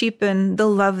cheapen the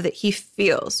love that he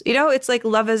feels. It's like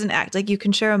love as an act. Like, you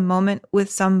can share a moment with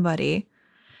somebody.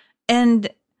 And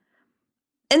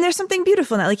there's something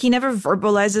beautiful in that. Like, he never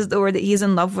verbalizes the word that he's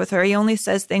in love with her. He only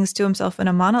says things to himself in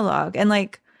a monologue. And,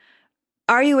 like,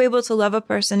 are you able to love a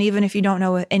person even if you don't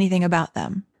know anything about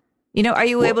them? Are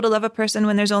you able to love a person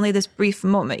when there's only this brief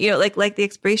moment? Like the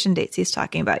expiration dates he's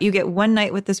talking about. You get one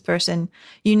night with this person,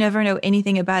 you never know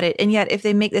anything about it. And yet, if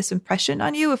they make this impression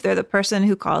on you, if they're the person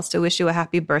who calls to wish you a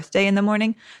happy birthday in the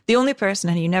morning, the only person,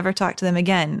 and you never talk to them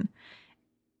again,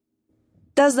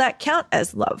 does that count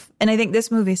as love? And I think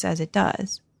this movie says it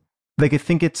does. Like, I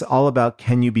think it's all about,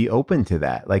 can you be open to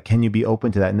that? Like, can you be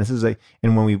open to that? And this is and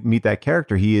when we meet that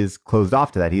character, he is closed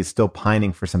off to that. He's still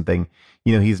pining for something.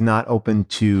 He's not open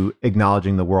to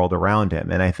acknowledging the world around him.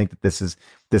 And I think that this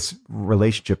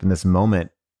relationship in this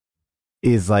moment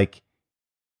is like,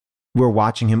 we're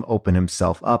watching him open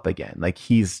himself up again. Like,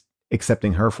 he's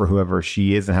accepting her for whoever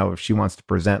she is and however she wants to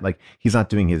present. Like, he's not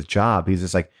doing his job. He's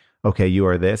just like, okay, you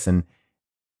are this. And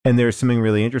there's something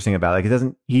really interesting about it.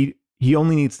 Like, he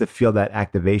only needs to feel that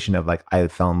activation of like, I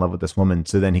fell in love with this woman,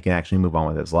 so then he can actually move on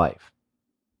with his life.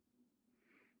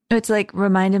 It's like,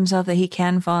 remind himself that he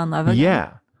can fall in love again.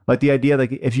 Yeah. Like, the idea,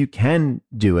 like, if you can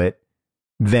do it,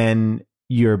 then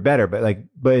you're better. But at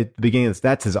the beginning of this,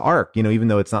 that's his arc, even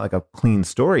though it's not like a clean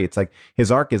story. It's like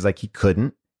his arc is like, he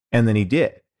couldn't, and then he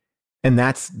did. And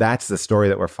that's the story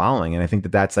that we're following. And I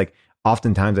think that's like,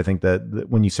 oftentimes I think that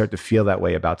when you start to feel that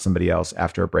way about somebody else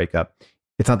after a breakup,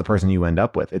 it's not the person you end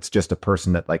up with. It's just a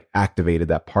person that like activated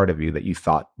that part of you that you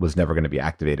thought was never going to be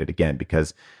activated again,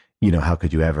 because, how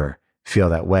could you ever feel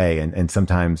that way? And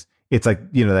sometimes it's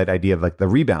like, that idea of like the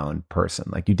rebound person,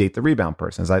 like you date the rebound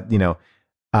person. It's like, yeah,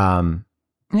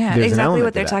 exactly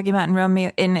what they're talking about in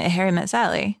Romeo, in Harry Met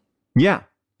Sally. Yeah,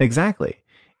 exactly.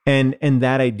 And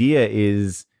that idea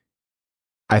is,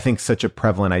 I think, such a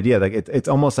prevalent idea. Like, it's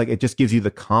almost like it just gives you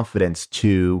the confidence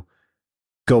to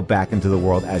go back into the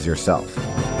world as yourself.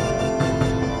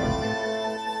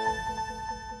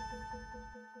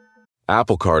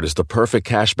 Apple Card is the perfect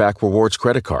cashback rewards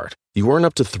credit card. You earn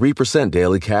up to 3%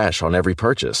 daily cash on every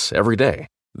purchase, every day.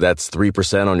 That's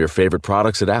 3% on your favorite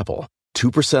products at Apple,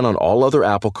 2% on all other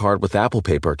Apple Card with Apple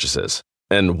Pay purchases,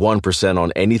 and 1%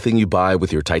 on anything you buy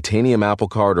with your titanium Apple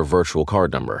Card or virtual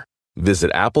card number.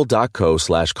 Visit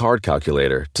apple.co/card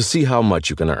calculator to see how much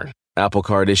you can earn. Apple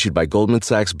Card issued by Goldman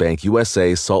Sachs Bank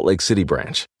USA, Salt Lake City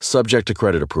branch. Subject to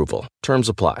credit approval. Terms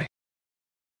apply.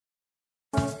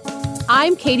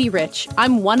 I'm Katie Rich.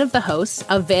 I'm one of the hosts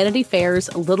of Vanity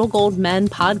Fair's Little Gold Men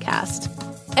podcast.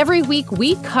 Every week,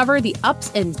 we cover the ups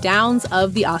and downs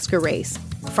of the Oscar race,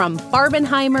 from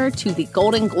Barbenheimer to the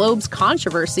Golden Globes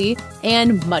controversy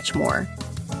and much more.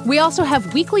 We also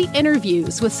have weekly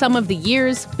interviews with some of the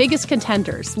year's biggest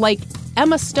contenders, like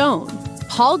Emma Stone,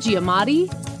 Paul Giamatti,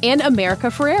 and America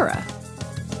Ferrera.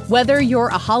 Whether you're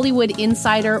a Hollywood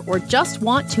insider or just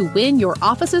want to win your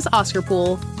office's Oscar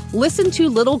pool, listen to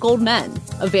Little Gold Men,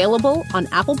 available on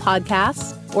Apple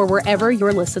Podcasts or wherever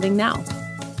you're listening now.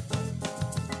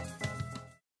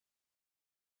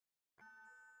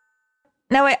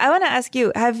 Now, wait, I want to ask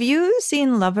you, have you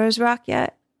seen Lovers Rock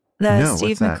yet? No,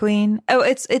 Steve what's that? McQueen. Oh,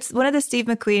 it's one of the Steve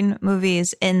McQueen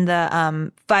movies in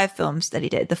the 5 films that he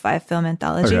did, the 5-film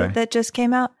anthology that just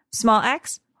came out. Small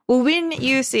Axe. Well, when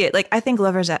you see it, like, I think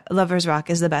Lovers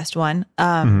Rock is the best one.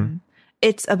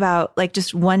 It's about like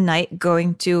just one night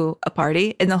going to a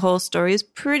party, and the whole story is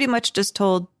pretty much just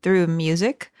told through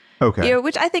music. Okay. You know,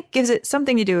 which I think gives it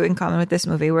something to do in common with this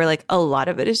movie, where like a lot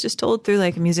of it is just told through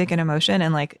like music and emotion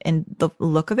and like in the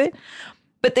look of it.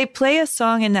 But they play a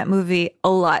song in that movie a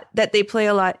lot that they play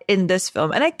a lot in this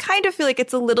film. And I kind of feel like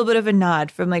it's a little bit of a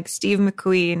nod from like Steve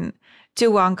McQueen to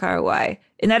Wong Kar-wai.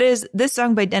 And that is this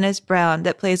song by Dennis Brown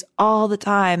that plays all the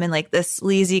time in like this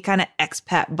sleazy kind of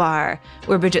expat bar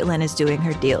where Bridget Lynn is doing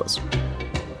her deals.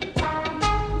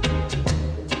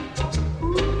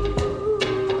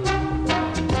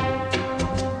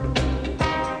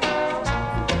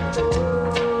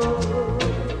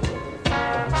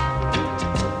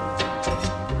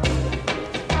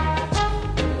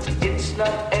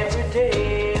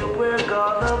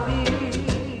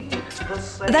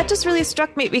 That just really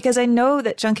struck me because I know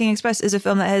that Chungking Express is a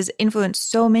film that has influenced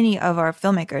so many of our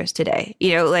filmmakers today.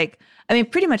 You know, like, I mean,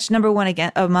 pretty much number one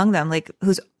again among them, like,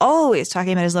 who's always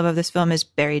talking about his love of this film is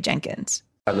Barry Jenkins.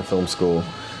 In the film school,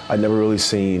 I'd never really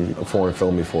seen a foreign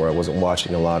film before. I wasn't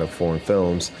watching a lot of foreign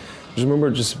films. I just remember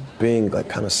just being like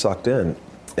kind of sucked in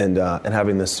and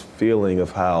having this feeling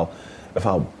of how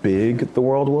big the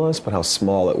world was, but how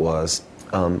small it was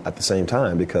at the same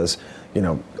time, because, you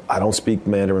know, I don't speak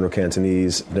Mandarin or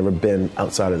Cantonese, never been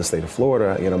outside of the state of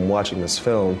Florida, and I'm watching this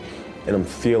film and I'm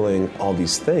feeling all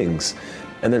these things.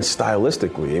 And then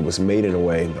stylistically, it was made in a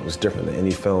way that was different than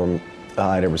any film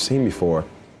I'd ever seen before.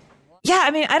 Yeah,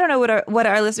 I mean, I don't know what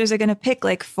our listeners are going to pick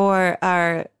like for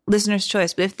our listener's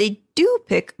choice, but if they do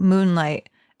pick Moonlight,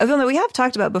 a film that we have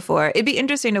talked about before, it'd be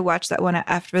interesting to watch that one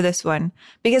after this one,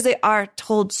 because they are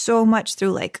told so much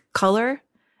through like color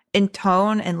and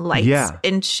tone and lights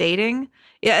and shading.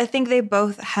 Yeah, I think they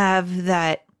both have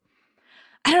that,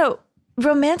 I don't know,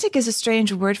 romantic is a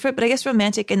strange word for it, but I guess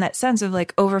romantic in that sense of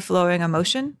like overflowing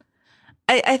emotion.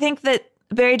 I think that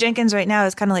Barry Jenkins right now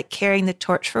is kind of like carrying the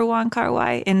torch for Wong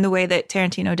Kar-wai in the way that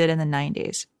Tarantino did in the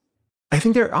 90s. I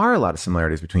think there are a lot of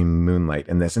similarities between Moonlight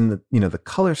and this, and the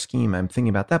color scheme. I'm thinking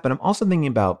about that, but I'm also thinking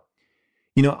about,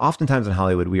 oftentimes in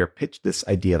Hollywood, we are pitched this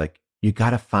idea like you got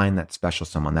to find that special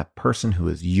someone, that person who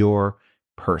is your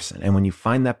person. And when you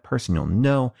find that person, you'll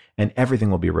know, and everything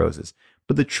will be roses.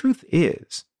 But the truth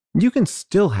is, you can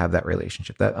still have that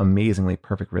relationship, that amazingly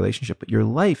perfect relationship, but your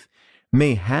life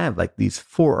may have like these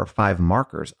 4 or 5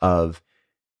 markers of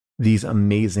these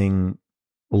amazing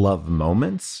love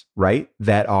moments, right?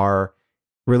 That are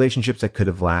relationships that could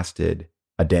have lasted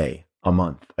a day, a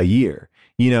month, a year,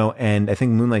 and I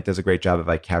think Moonlight does a great job of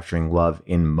like capturing love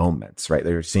in moments, right?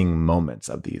 They're seeing moments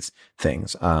of these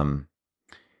things.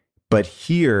 But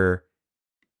here,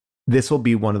 this will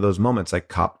be one of those moments, like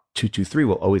Cop 223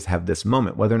 will always have this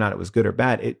moment, whether or not it was good or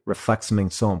bad. It reflects something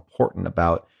so important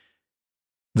about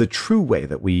the true way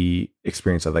that we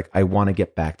experience it. Like, I want to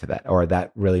get back to that, or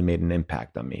that really made an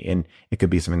impact on me. And it could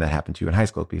be something that happened to you in high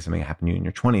school. It could be something that happened to you in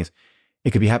your 20s.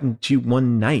 It could be happening to you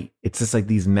one night. It's just like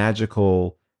these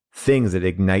magical things that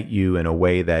ignite you in a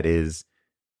way that is,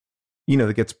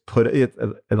 that gets put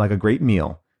like a great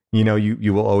meal.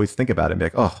 You will always think about it and be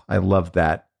like, oh, I love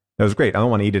that. That was great. I don't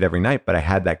want to eat it every night, but I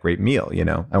had that great meal. I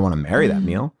don't want to marry that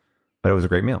meal, but it was a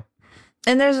great meal.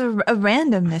 And there's a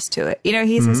randomness to it.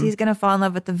 He's going to fall in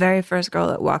love with the very first girl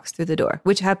that walks through the door,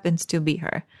 which happens to be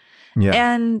her. Yeah.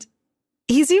 And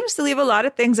he seems to leave a lot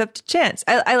of things up to chance.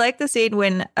 I like the scene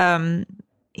when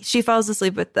she falls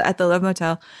asleep at the Love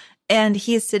Motel, and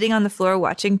he's sitting on the floor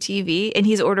watching TV, and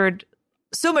he's ordered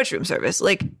so much room service,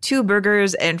 like 2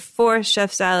 burgers and 4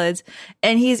 chef salads.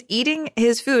 And he's eating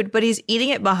his food, but he's eating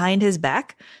it behind his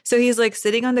back. So he's like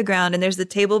sitting on the ground, and there's the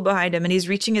table behind him, and he's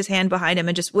reaching his hand behind him,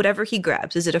 and just whatever he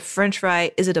grabs. Is it a French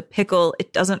fry? Is it a pickle?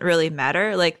 It doesn't really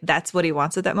matter. Like, that's what he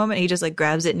wants at that moment. He just like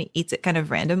grabs it and he eats it kind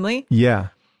of randomly. Yeah.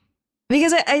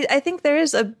 Because I think there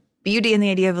is a beauty in the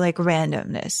idea of like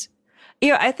randomness.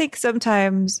 I think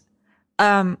sometimes,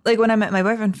 like when I met my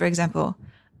boyfriend, for example,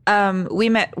 we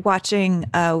met watching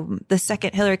the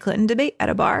second Hillary Clinton debate at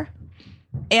a bar.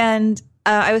 And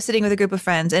I was sitting with a group of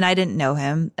friends and I didn't know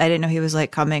him. I didn't know he was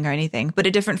like coming or anything, but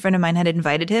a different friend of mine had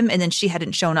invited him and then she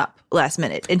hadn't shown up last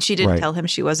minute and she didn't tell him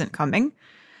she wasn't coming.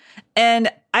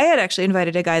 And I had actually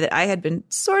invited a guy that I had been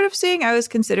sort of seeing. I was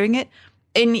considering it.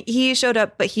 And he showed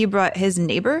up, but he brought his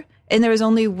neighbor and there was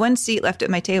only one seat left at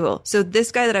my table. So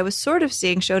this guy that I was sort of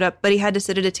seeing showed up, but he had to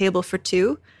sit at a table for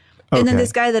two. And then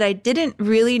this guy that I didn't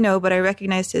really know, but I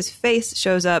recognized his face,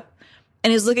 shows up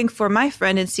and is looking for my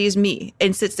friend and sees me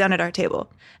and sits down at our table.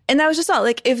 And that was just all.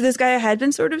 Like, if this guy I had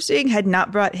been sort of seeing had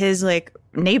not brought his, like,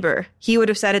 neighbor, he would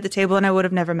have sat at the table and I would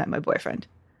have never met my boyfriend.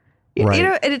 Right. You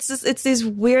know, and it's these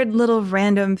weird little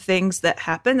random things that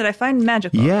happen that I find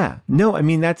magical. Yeah. No, I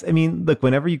mean, look,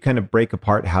 whenever you kind of break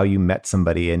apart how you met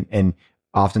somebody, and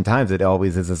oftentimes it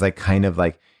always is this like kind of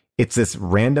like, it's this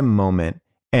random moment.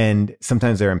 And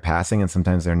sometimes they're in passing and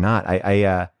sometimes they're not.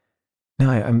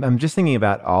 I'm just thinking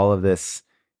about all of this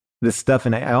stuff.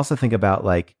 And I also think about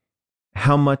like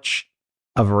how much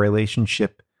of a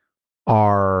relationship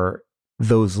are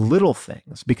those little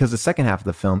things, because the second half of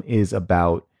the film is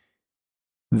about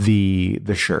the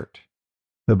shirt,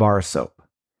 the bar of soap,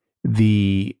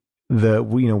 the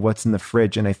what's in the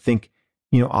fridge. And I think,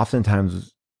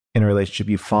 oftentimes in a relationship,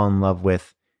 you fall in love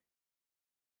with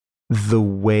the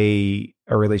way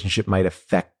a relationship might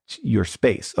affect your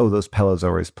space. Oh, those pillows are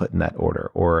always put in that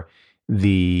order, or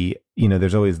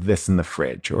there's always this in the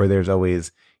fridge, or there's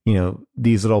always,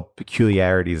 these little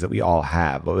peculiarities that we all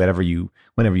have. Whenever you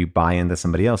buy into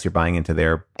somebody else, you're buying into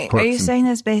their quirks. Are you saying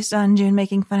this based on June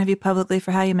making fun of you publicly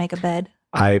for how you make a bed?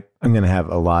 I'm going to have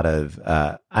a lot of,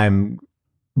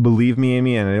 believe me,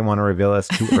 Amy, and I didn't want to reveal this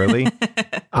too early,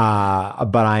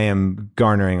 but I am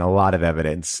garnering a lot of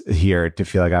evidence here to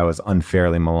feel like I was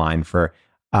unfairly maligned for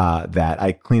that.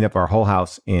 I cleaned up our whole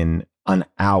house in an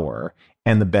hour,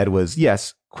 and the bed was,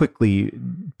 yes, quickly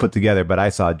put together, but I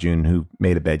saw June, who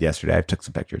made a bed yesterday. I took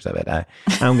some pictures of it.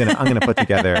 I'm gonna put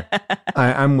together.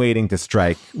 I'm waiting to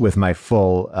strike with my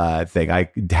full thing.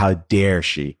 How dare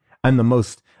she? I'm the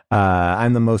most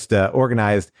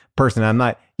organized person. I'm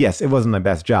not. Yes, it wasn't my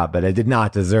best job, but I did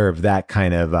not deserve that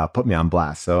kind of put me on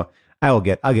blast. So I'll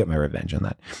get my revenge on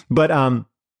that.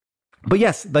 But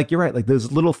yes, like you're right. Like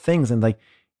those little things, and like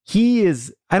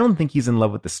I don't think he's in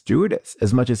love with the stewardess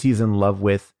as much as he's in love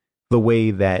with the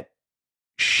way that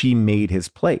she made his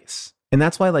place. And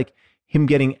that's why like him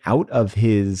getting out of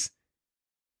his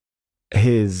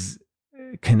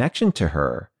connection to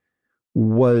her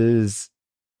was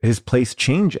his place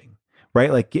changing,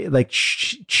 right? Like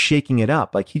shaking it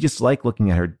up. Like he just liked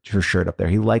looking at her shirt up there.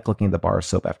 He liked looking at the bar of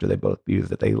soap after they both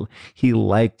used it. He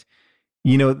liked,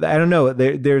 I don't know.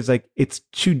 There's like, it's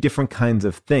two different kinds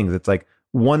of things. It's like,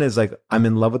 one is like, I'm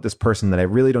in love with this person that I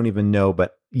really don't even know,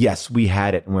 but yes, we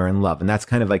had it and we're in love. And that's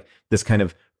kind of like this kind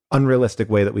of unrealistic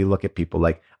way that we look at people.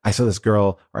 Like, I saw this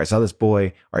girl, or I saw this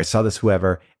boy, or I saw this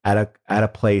whoever at a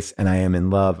place, and I am in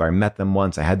love, or I met them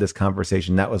once, I had this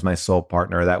conversation, that was my soul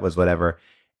partner, that was whatever.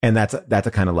 And that's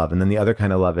a kind of love. And then the other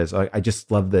kind of love is, I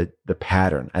just love the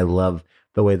pattern. I love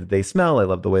the way that they smell. I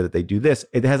love the way that they do this.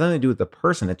 It has nothing to do with the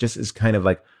person. It just is kind of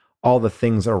like all the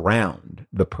things around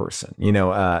the person,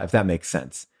 if that makes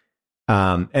sense.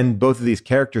 And both of these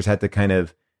characters had to kind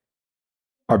of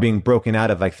are being broken out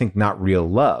of, I think, not real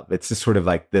love. It's just sort of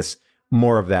like this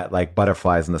more of that like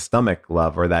butterflies in the stomach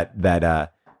love, or that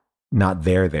not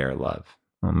there love.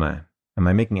 Am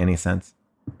I making any sense?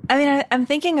 I mean, I'm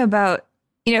thinking about,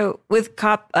 with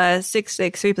Cop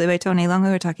 663 played by Tony Long, we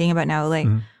were talking about now, like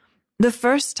the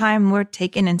first time we're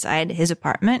taken inside his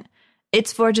apartment,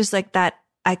 it's for just like that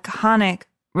iconic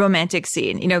romantic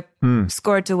scene,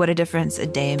 scored to What a Difference a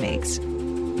Day Makes.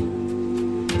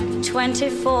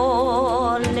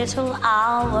 24 little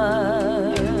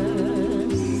hours.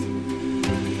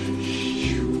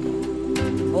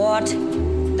 What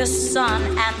the sun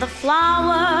and the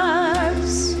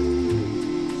flowers.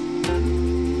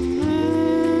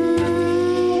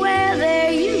 Where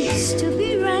there used to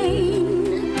be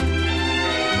rain.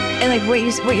 And like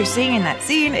what you're seeing in that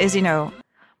scene is,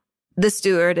 the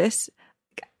stewardess,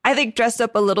 I think, dressed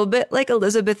up a little bit like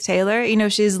Elizabeth Taylor.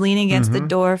 She's leaning against the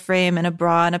door frame in a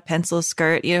bra and a pencil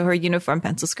skirt, her uniform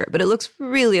pencil skirt, but it looks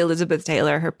really Elizabeth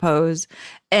Taylor, her pose.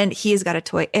 And he's got a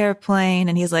toy airplane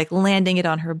and he's like landing it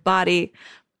on her body.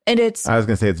 And I was going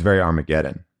to say it's very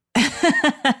Armageddon.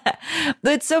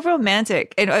 But it's so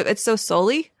romantic and it's so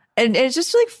soul-y. And it's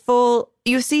just like full,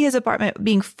 you see his apartment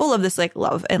being full of this like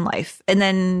love and life. And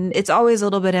then it's always a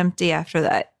little bit empty after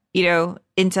that,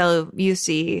 until you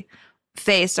see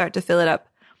Faye start to fill it up.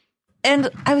 And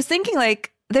I was thinking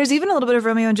like, there's even a little bit of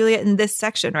Romeo and Juliet in this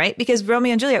section, right? Because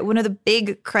Romeo and Juliet, one of the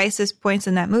big crisis points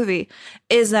in that movie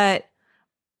is that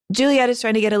Juliet is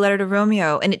trying to get a letter to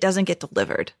Romeo and it doesn't get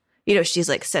delivered. You know, she's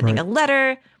like sending a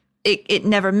letter. It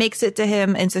never makes it to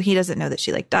him. And so he doesn't know that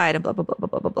she like died and blah, blah, blah, blah,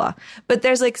 blah, blah, blah. But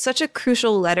there's like such a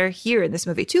crucial letter here in this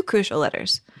movie, 2 crucial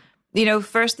letters. You know,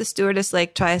 first the stewardess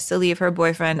like tries to leave her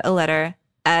boyfriend a letter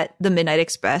at the Midnight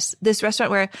Express, this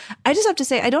restaurant where I just have to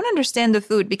say, I don't understand the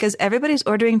food because everybody's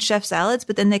ordering chef salads,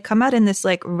 but then they come out in this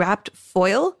like wrapped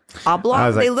foil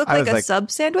oblong. They look like a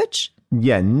sub sandwich.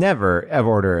 Yeah, never ever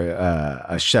order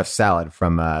a chef salad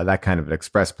from that kind of an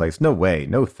express place. No way.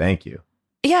 No, thank you.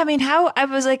 Yeah, I mean, I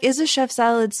was like, is a chef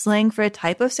salad slang for a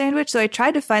type of sandwich? So I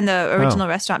tried to find the original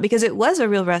restaurant because it was a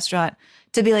real restaurant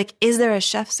to be like, is there a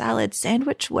chef salad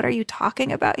sandwich? What are you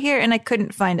talking about here? And I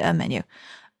couldn't find a menu.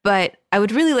 But I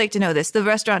would really like to know this. The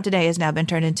restaurant today has now been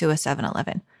turned into a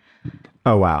 7-Eleven.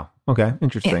 Oh, wow. Okay,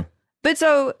 interesting. Yeah. But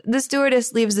so the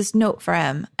stewardess leaves this note for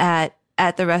him at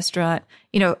the restaurant,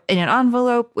 you know, in an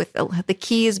envelope with the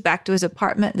keys back to his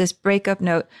apartment, this breakup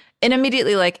note. And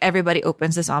immediately, like, everybody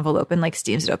opens this envelope and, like,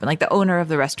 steams it open. Like, the owner of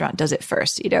the restaurant does it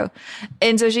first, you know?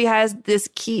 And so she has these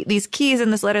keys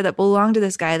in this letter that belong to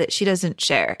this guy that she doesn't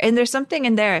share. And there's something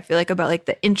in there, I feel like, about, like,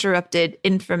 the interrupted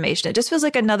information. It just feels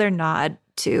like another nod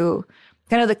to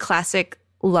kind of the classic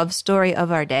love story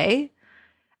of our day.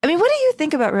 I mean, what do you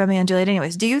think about Romeo and Juliet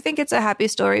anyways? Do you think it's a happy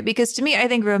story? Because to me, I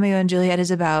think Romeo and Juliet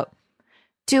is about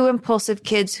 2 impulsive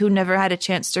kids who never had a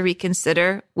chance to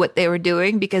reconsider what they were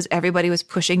doing because everybody was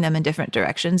pushing them in different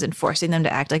directions and forcing them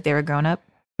to act like they were grown up.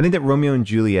 I think that Romeo and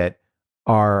Juliet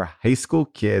are high school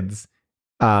kids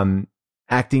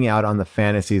acting out on the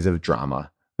fantasies of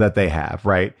drama that they have,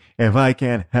 right? If I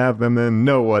can't have them, then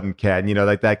no one can, you know,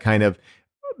 like that kind of,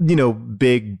 you know,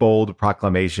 big, bold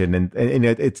proclamation. And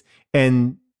it's,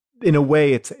 and in a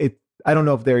way, it's, I don't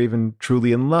know if they're even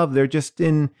truly in love. They're just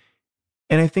in,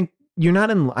 and I think, you're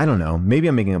not in, I don't know, maybe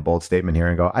I'm making a bold statement here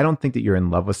and go, I don't think that you're in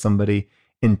love with somebody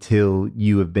until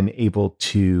you have been able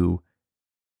to,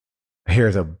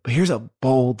 here's a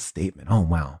bold statement. Oh,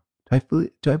 wow. Do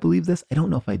I believe this? I don't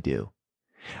know if I do.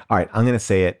 All right, I'm going to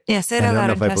say it. Yeah, say it out loud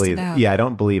and test it out. Yeah, I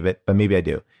don't believe it, but maybe I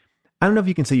do. I don't know if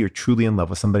you can say you're truly in love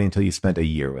with somebody until you spent a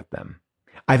year with them.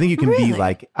 I think you can be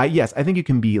like, yes, I think you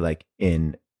can be like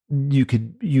you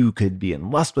could be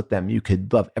in lust with them. You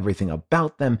could love everything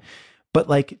about them. But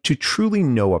like to truly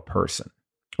know a person,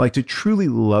 like to truly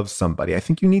love somebody, I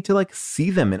think you need to like see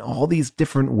them in all these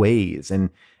different ways. And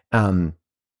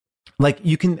like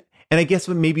you can, and I guess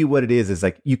maybe what it is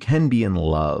like you can be in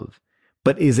love,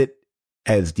 but is it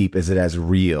as deep? Is it as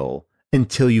real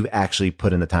until you actually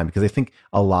put in the time? Because I think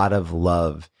a lot of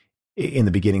love in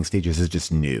the beginning stages is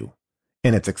just new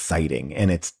and it's exciting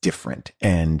and it's different.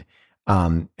 And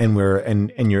I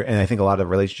think a lot of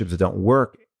relationships that don't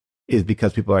work is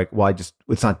because people are like, well,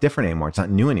 it's not different anymore. It's not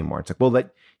new anymore. It's like, well,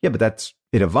 but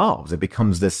it evolves. It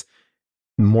becomes this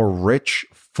more rich,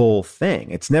 full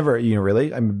thing. It's never, you know,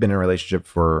 really, I've been in a relationship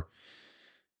for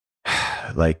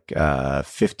like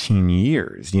 15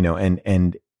 years, you know,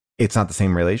 and it's not the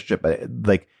same relationship, but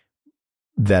like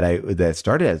that it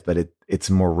started as, but it's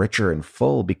more richer and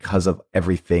full because of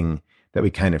everything that we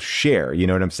kind of share. You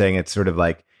know what I'm saying? It's sort of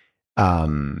like,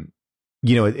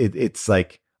 you know, it's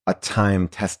like a time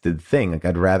tested thing. Like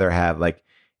I'd rather have like,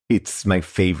 it's my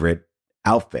favorite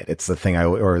outfit. It's the thing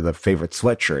or the favorite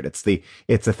sweatshirt. It's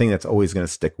the thing that's always going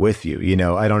to stick with you. You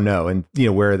know, I don't know. And you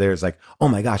know, where there's like, oh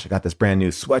my gosh, I got this brand new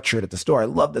sweatshirt at the store. I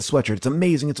love this sweatshirt. It's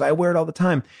amazing. I wear it all the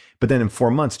time. But then in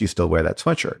 4 months, do you still wear that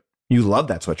sweatshirt? You love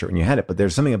that sweatshirt when you had it, but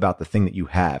there's something about the thing that you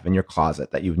have in your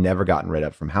closet that you've never gotten rid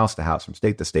of, from house to house, from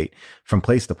state to state, from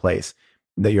place to place,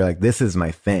 that you're like, this is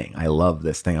my thing. I love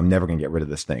this thing. I'm never going to get rid of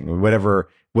this thing.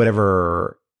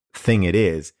 Whatever thing it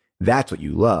is, that's what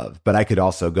you love. But I could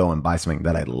also go and buy something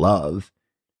that I love.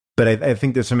 But I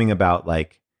think there's something about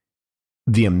like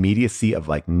the immediacy of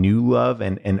like new love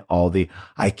and all the,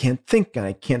 I can't think and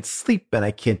I can't sleep and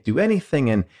I can't do anything.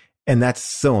 And that's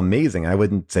so amazing. I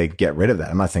wouldn't say get rid of that.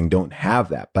 I'm not saying don't have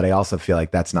that, but I also feel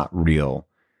like that's not real.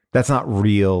 That's not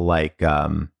real. Like,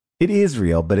 it is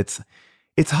real, but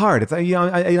it's hard. It's, you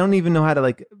know, I don't even know how to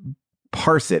like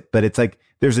parse it, but it's like,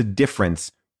 there's a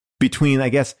difference between, I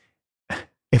guess,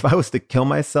 if I was to kill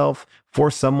myself for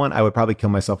someone, I would probably kill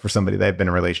myself for somebody that I've been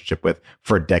in a relationship with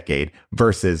for a decade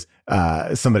versus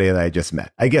somebody that I just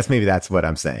met. I guess maybe that's what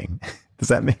I'm saying. Does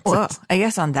that make sense? Well, I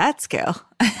guess on that scale.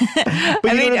 But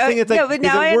I mean, it's like, no, but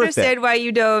now I understand why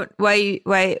you don't, why you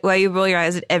roll your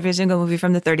eyes at every single movie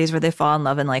from the 30s where they fall in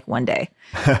love in like one day.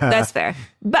 That's fair.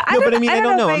 But I don't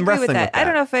know if I agree with that. I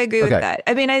don't know if I agree with that.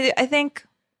 I mean, I think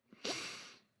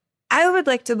I would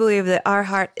like to believe that our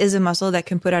heart is a muscle that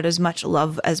can put out as much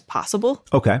love as possible.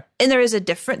 Okay. And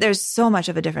there's so much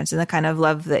of a difference in the kind of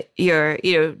love that you're,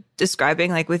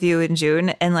 describing, like with you and June,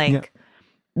 and like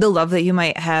the love that you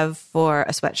might have for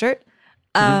a sweatshirt.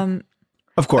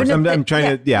 Of course. I'm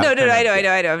trying to, No,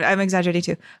 I know. I'm exaggerating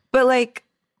too. But like,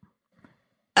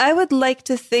 I would like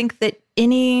to think that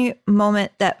any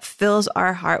moment that fills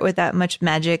our heart with that much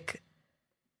magic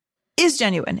is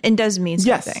genuine and does mean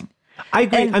something. Yes. I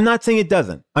agree. I'm not saying it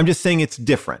doesn't. I'm just saying it's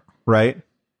different, right?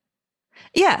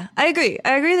 Yeah, I agree.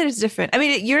 I agree that it's different. I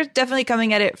mean, you're definitely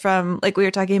coming at it from, like we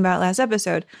were talking about last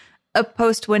episode, a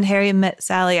post when Harry met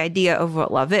Sally idea of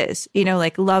what love is.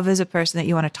 Like love is a person that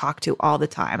you want to talk to all the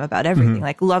time about everything. Mm-hmm.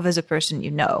 Like love is a person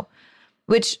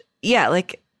which,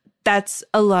 like that's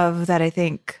a love that I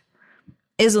think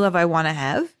is a love I want to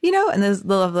have, and there's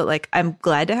the love that like I'm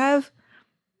glad to have.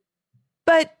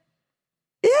 But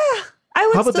yeah,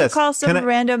 I would still call some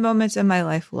random moments in my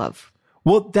life love.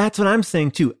 Well, that's what I'm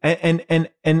saying too. And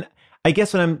I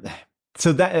guess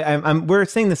we're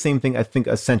saying the same thing, I think,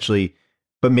 essentially,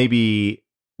 but maybe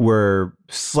we're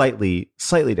slightly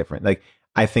different. Like,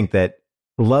 I think that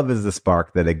love is the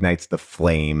spark that ignites the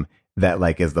flame that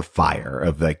like is the fire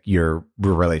of like your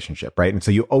relationship, right? And so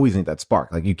you always need that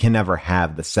spark. Like you can never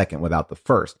have the second without the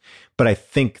first. But I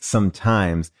think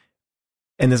sometimes,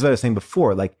 and this is what I was saying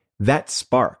before, like that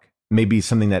spark may be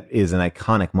something that is an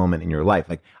iconic moment in your life.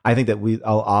 Like I think that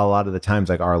a lot of the times,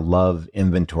 like our love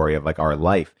inventory of like our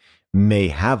life may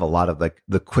have a lot of like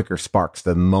the quicker sparks,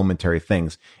 the momentary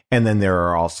things. And then there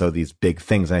are also these big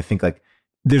things. And I think like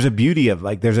there's a beauty of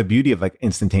like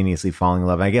instantaneously falling in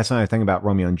love. And I guess when I think about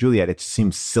Romeo and Juliet, it just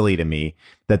seems silly to me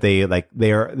that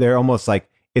they're almost like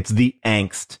it's the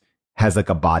angst has like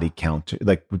a body count,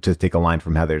 like to take a line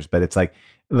from Heather's, but it's like,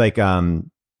 it's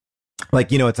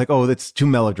like, oh, that's too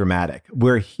melodramatic.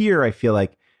 Where here, I feel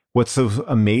like what's so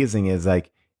amazing is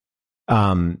like,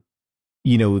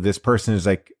 this person is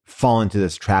like fall into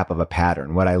this trap of a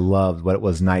pattern. What I loved, what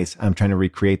was nice. I'm trying to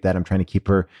recreate that. I'm trying to keep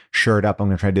her shirt up. I'm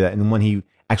going to try to do that. And when he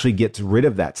actually gets rid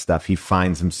of that stuff, he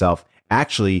finds himself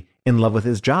actually in love with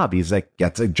his job. He's like,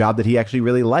 gets a job that he actually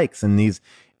really likes. And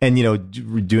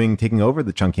taking over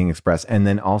the Chungking Express. And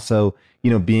then also,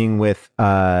 being with,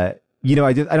 I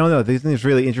don't know. This thing is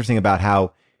really interesting about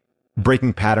how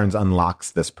breaking patterns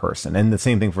unlocks this person. And the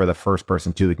same thing for the first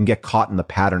person too. We can get caught in the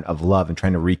pattern of love and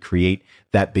trying to recreate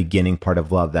that beginning part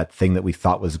of love, that thing that we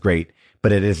thought was great,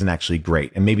 but it isn't actually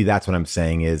great. And maybe that's what I'm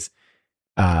saying is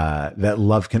that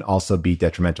love can also be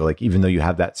detrimental. Like even though you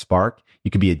have that spark,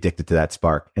 you could be addicted to that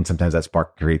spark. And sometimes that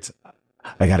spark creates,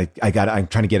 I'm trying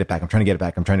to get it back. I'm trying to get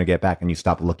it back. And you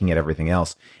stop looking at everything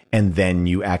else. And then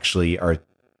you actually are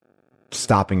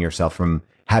stopping yourself from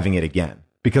having it again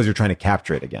because you're trying to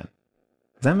capture it again.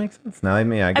 Does that make sense? No, I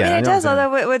mean, it does.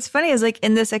 Although what's funny is like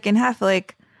in the second half,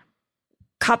 like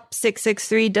Cop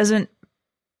 663 doesn't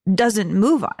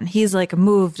move on. He's like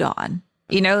moved on,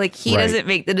 like he doesn't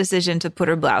make the decision to put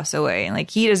her blouse away. And like,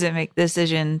 he doesn't make the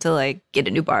decision to like get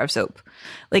a new bar of soap.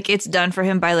 Like it's done for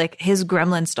him by like his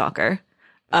gremlin stalker,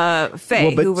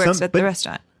 Faye, who works at the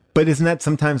restaurant. But isn't that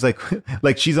sometimes like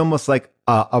she's almost like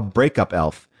a breakup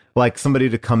elf? Like somebody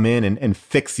to come in and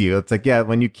fix you. It's like, yeah,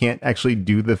 when you can't actually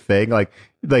do the thing,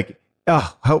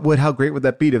 how great would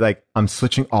that be to like, I'm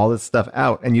switching all this stuff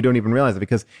out and you don't even realize it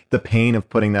because the pain of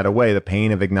putting that away, the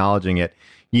pain of acknowledging it,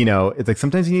 it's like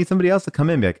sometimes you need somebody else to come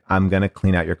in and be like, I'm going to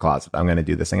clean out your closet. I'm going to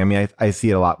do this thing. I mean, I see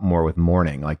it a lot more with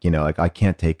mourning. Like, like I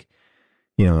can't take,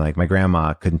 like my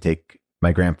grandma couldn't take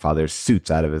my grandfather's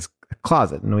suits out of his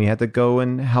closet and we had to go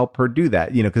and help her do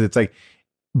that, because it's like,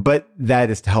 but that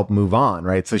is to help move on,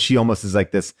 right? So she almost is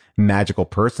like this magical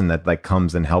person that like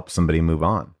comes and helps somebody move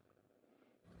on.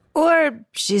 Or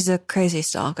she's a crazy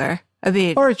stalker.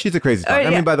 Or she's a crazy stalker. I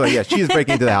mean, by the way, yeah, she is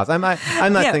breaking into the house. I'm not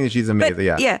saying that she's amazing.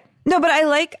 Yeah. No, but I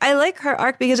like her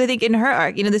arc because I think in her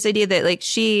arc, this idea that like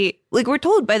we're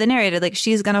told by the narrator, like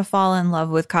she's going to fall in love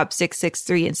with Cop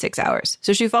 663 in 6 hours.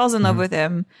 So she falls in love with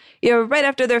him, right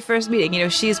after their first meeting.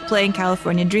 She's playing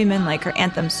California Dreamin', like her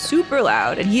anthem's super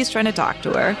loud and he's trying to talk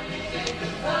to her.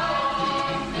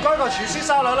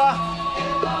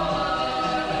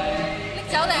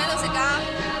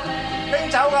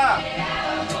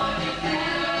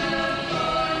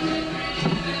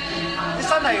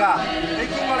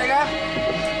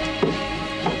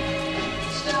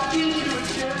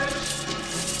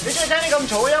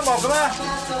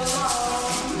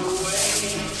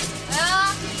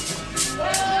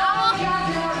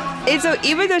 And so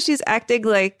even though she's acting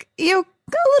like, a little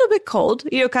bit cold,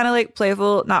 kind of like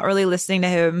playful, not really listening to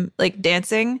him, like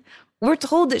dancing, we're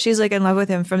told that she's like in love with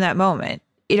him from that moment,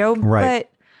 Right.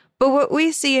 But what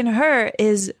we see in her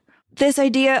is this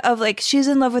idea of like, she's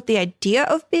in love with the idea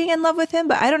of being in love with him,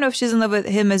 but I don't know if she's in love with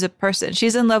him as a person.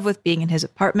 She's in love with being in his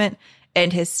apartment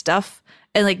and his stuff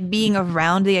and like being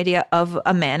around the idea of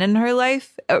a man in her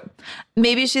life. Or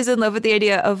maybe she's in love with the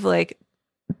idea of like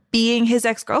being his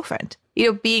ex-girlfriend, you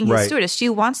know, being his stewardess. She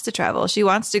wants to travel. She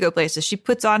wants to go places. She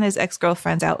puts on his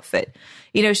ex-girlfriend's outfit.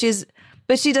 You know,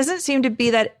 but she doesn't seem to be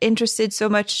that interested so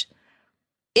much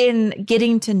in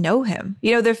getting to know him.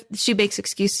 You know, she makes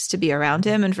excuses to be around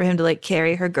him and for him to like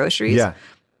carry her groceries. Yeah.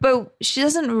 But she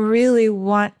doesn't really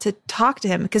want to talk to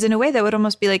him because in a way that would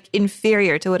almost be like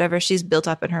inferior to whatever she's built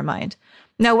up in her mind.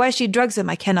 Now, why she drugs him,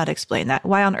 I cannot explain that.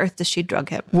 Why on earth does she drug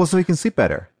him? Well, so he can sleep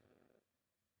better.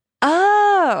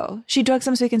 Oh, she drugs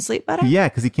him so he can sleep better? Yeah,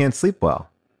 because he can't sleep well.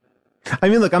 I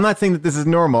mean, look, I'm not saying that this is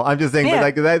normal. I'm just saying,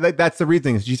 but like that's the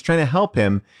reason. She's trying to help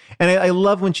him, and I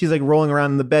love when she's like rolling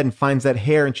around in the bed and finds that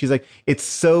hair, and she's like, it's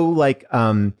so like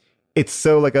an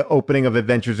opening of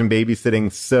Adventures in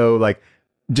Babysitting, so like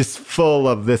just full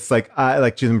of this like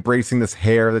she's embracing this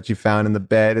hair that she found in the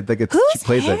bed. It's like whose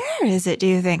hair is it? Do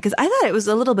you think? Because I thought it was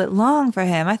a little bit long for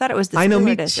him. I thought it was the I know,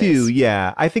 me stewardess's. too.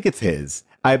 Yeah, I think it's his.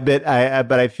 But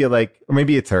I feel like, or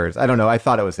maybe it's hers. I don't know. I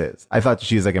thought it was his. I thought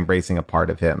she was like embracing a part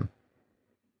of him.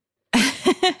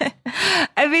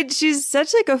 I mean, she's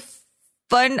such like a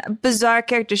fun, bizarre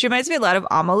character. She reminds me a lot of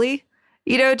Amelie,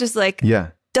 you know, just like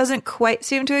doesn't quite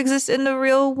seem to exist in the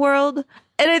real world.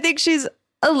 And I think she's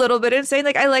a little bit insane.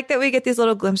 Like, I like that we get these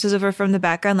little glimpses of her from the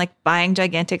background, like buying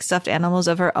gigantic stuffed animals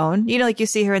of her own. You know, like you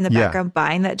see her in the background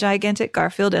buying that gigantic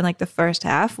Garfield in like the first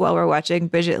half while we're watching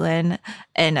Bridget Lynn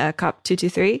and Cop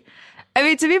 223. I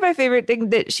mean, to me, my favorite thing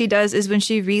that she does is when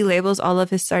she relabels all of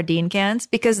his sardine cans,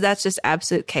 because that's just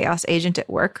absolute chaos agent at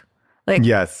work. Like,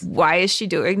 why is she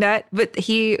doing that? But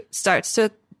he starts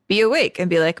to be awake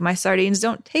and be like, my sardines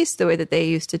don't taste the way that they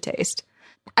used to taste.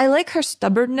 I like her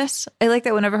stubbornness. I like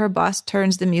that whenever her boss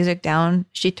turns the music down,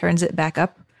 she turns it back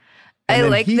up. And I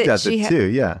like he that does she it too.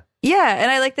 Yeah. Yeah, and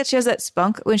I like that she has that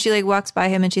spunk when she like walks by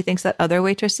him and she thinks that other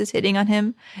waitress is hitting on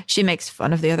him. She makes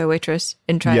fun of the other waitress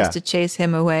and tries to chase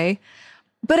him away.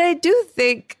 But I do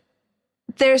think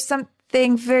there's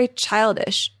something very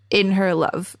childish in her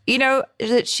love. You know,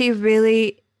 that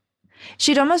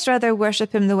she'd almost rather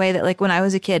worship him the way that like when I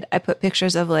was a kid, I put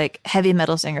pictures of like heavy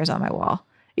metal singers on my wall.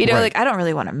 You know, like I don't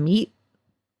really want to meet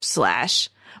Slash,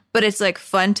 but it's like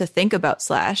fun to think about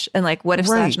Slash and like, what if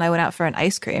Slash and I went out for an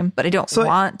ice cream? But I don't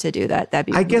want to do that. That'd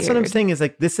be I guess weird. what I'm saying is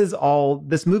like, this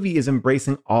movie is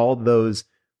embracing all those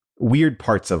weird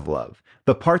parts of love,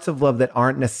 the parts of love that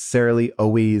aren't necessarily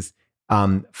always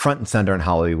front and center in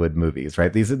Hollywood movies,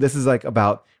 right? This is like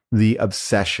about the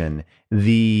obsession,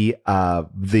 the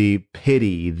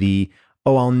pity, the,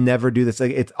 oh, I'll never do this.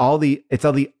 Like it's all the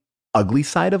ugly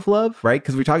side of love, right?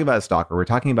 Because we're talking about a stalker. We're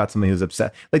talking about somebody who's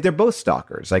upset. Like they're both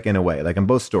stalkers, like in a way, like in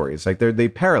both stories. Like they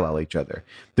parallel each other.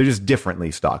 They're just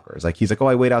differently stalkers. Like he's like, oh,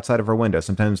 I wait outside of her window.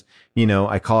 Sometimes, you know,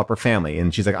 I call up her family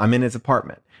and she's like, I'm in his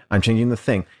apartment. I'm changing the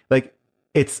thing. Like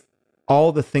it's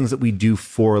all the things that we do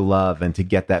for love and to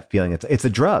get that feeling. It's a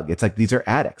drug. It's like these are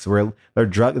addicts.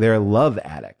 They're love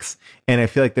addicts. And I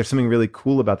feel like there's something really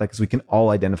cool about that because we can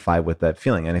all identify with that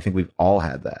feeling. And I think we've all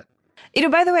had that. You know,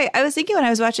 by the way, I was thinking when I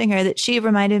was watching her that she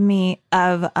reminded me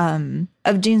of Jean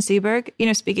Seberg, you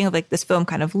know, speaking of like this film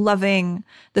kind of loving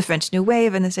the French New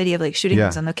Wave and this idea of like shooting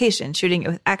things on location, shooting it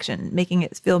with action, making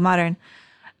it feel modern.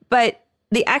 But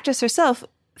the actress herself,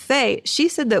 Faye, she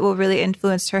said that what really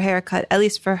influenced her haircut, at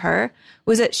least for her,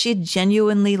 was that she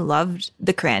genuinely loved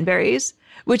the Cranberries,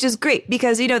 which is great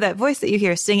because, you know, that voice that you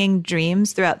hear singing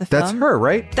Dreams throughout the film. That's her,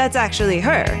 right? That's actually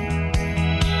her.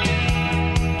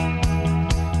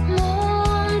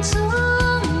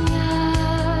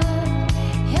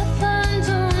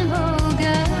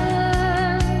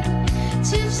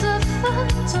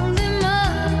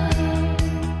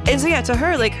 And so, yeah, to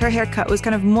her, like, her haircut was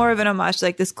kind of more of an homage to,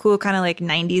 like, this cool kind of, like,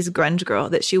 90s grunge girl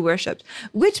that she worshipped.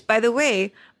 Which, by the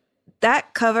way,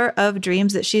 that cover of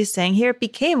Dreams that she's saying here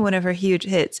became one of her huge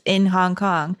hits in Hong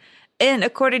Kong. And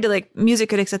according to, like, music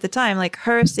critics at the time, like,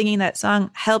 her singing that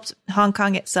song helped Hong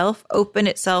Kong itself open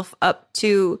itself up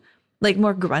to, like,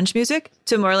 more grunge music,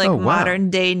 to more, like,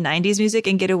 modern-day 90s music,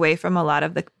 and get away from a lot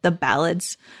of the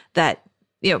ballads that,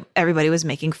 you know, everybody was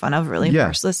making fun of really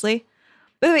mercilessly.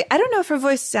 By the way, I don't know if her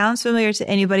voice sounds familiar to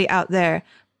anybody out there,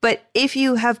 but if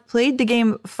you have played the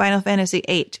game Final Fantasy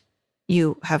VIII,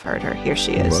 you have heard her. Here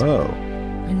she is. Whoa.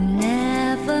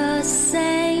 Never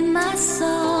say my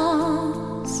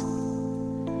songs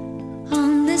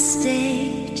on the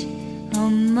stage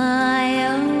on my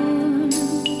own.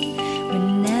 We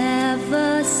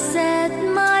never said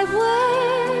my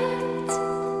words,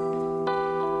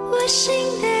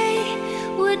 wishing they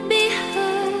would be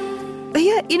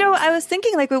You know, I was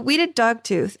thinking like we did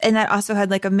Dogtooth, and that also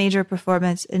had like a major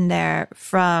performance in there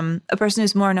from a person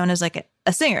who's more known as like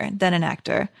a singer than an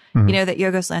actor. Mm-hmm. You know, that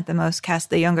Yorgos Lanthimos cast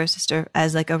the younger sister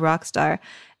as like a rock star.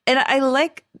 And I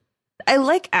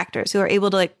like actors who are able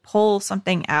to like pull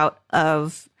something out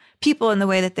of people in the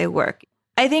way that they work.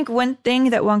 I think one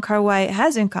thing that Wong Kar-wai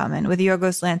has in common with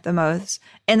Yorgos Lanthimos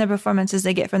and the performances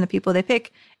they get from the people they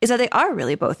pick is that they are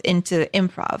really both into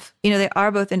improv. You know, they are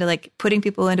both into like putting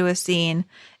people into a scene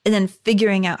and then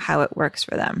figuring out how it works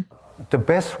for them. The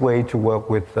best way to work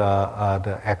with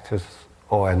the actors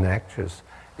or an actress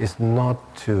is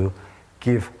not to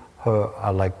give her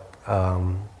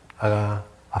a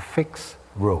fixed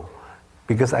role.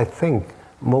 Because I think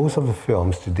most of the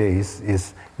films today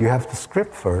is you have the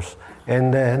script first,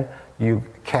 and then you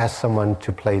cast someone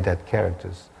to play that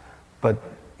characters. But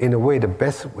in a way, the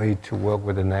best way to work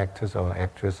with an actor or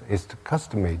actress is to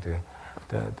customize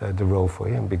the role for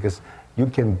him, because you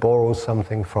can borrow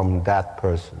something from that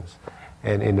person's,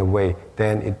 and in a way,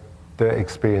 then the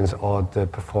experience or the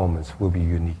performance will be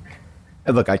unique.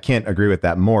 And look, I can't agree with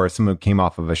that more. Someone who came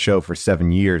off of a show for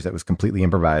 7 years that was completely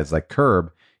improvised, like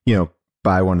Curb, you know,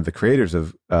 by one of the creators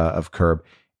of Curb.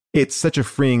 It's such a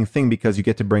freeing thing because you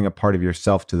get to bring a part of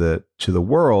yourself to the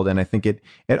world. And I think it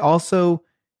also,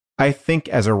 I think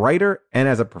as a writer and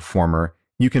as a performer,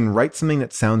 you can write something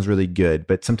that sounds really good,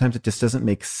 but sometimes it just doesn't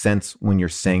make sense when you're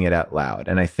saying it out loud.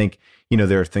 And I think, you know,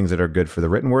 there are things that are good for the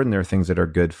written word and there are things that are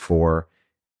good for,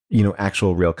 you know,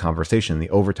 actual real conversation, the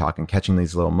overtalk and catching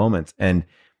these little moments. And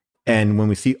when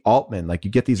we see Altman, like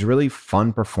you get these really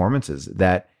fun performances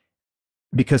that,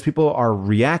 because people are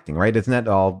reacting, right? Isn't that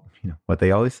all, you know, what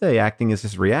they always say? Acting is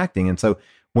just reacting. And so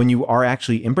when you are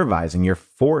actually improvising, you're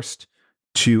forced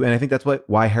to, and I think that's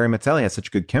why Harry Met Sally has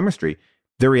such good chemistry.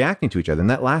 They're reacting to each other. And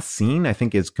that last scene, I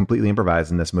think, is completely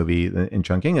improvised in this movie, in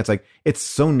Chungking. It's like, it's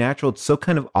so natural. It's so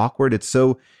kind of awkward. It's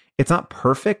not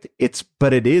perfect.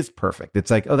 But it is perfect. It's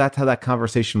like, oh, that's how that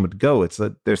conversation would go. It's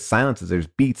like, there's silences, there's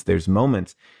beats, there's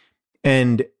moments.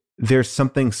 And there's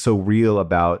something so real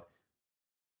about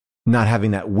not having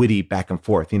that witty back and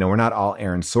forth. You know, we're not all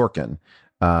Aaron Sorkin,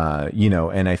 you know,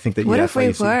 and I think that... What if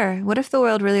we were? What if the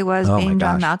world really was being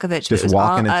John Malkovich, but it was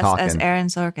all us as Aaron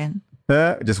Sorkin?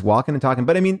 Just walking and talking.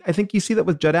 But I mean, I think you see that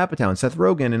with Judd Apatow and Seth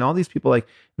Rogen and all these people, like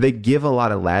they give a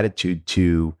lot of latitude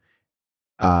to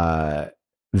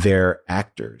their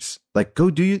actors. Like, go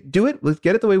do it. Let's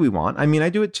get it the way we want. I mean, I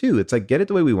do it too. It's like, get it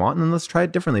the way we want and then let's try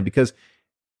it differently, because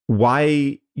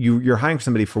why you're hiring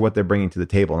somebody for what they're bringing to the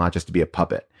table, not just to be a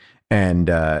puppet. And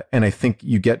I think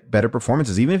you get better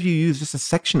performances, even if you use just a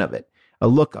section of it, a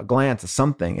look, a glance, a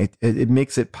something. It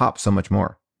makes it pop so much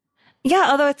more. Yeah,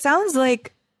 although it sounds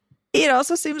like it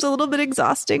also seems a little bit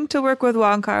exhausting to work with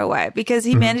Wong Kar-wai, because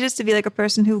he manages to be like a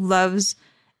person who loves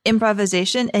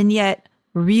improvisation and yet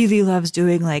really loves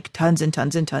doing like tons and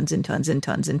tons and tons and tons and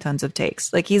tons and tons of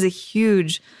takes. Like he's a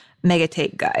huge mega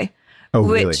take guy. Oh,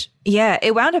 which, really? Yeah,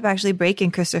 it wound up actually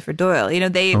breaking Christopher Doyle. You know,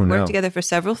 they worked together for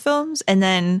several films, and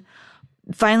then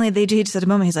finally he just at a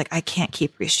moment, he's like, I can't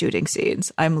keep reshooting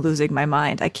scenes. I'm losing my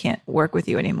mind. I can't work with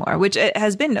you anymore, which it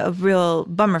has been a real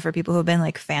bummer for people who have been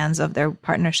like fans of their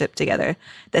partnership together,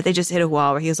 that they just hit a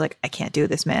wall where he was like, I can't do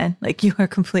this, man. Like, you are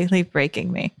completely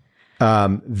breaking me.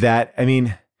 That's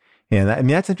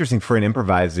interesting for an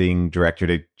improvising director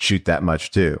to shoot that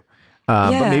much too.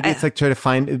 But maybe it's like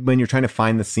when you're trying to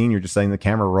find the scene, you're just letting the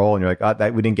camera roll and you're like,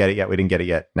 oh, we didn't get it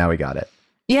yet. Now we got it.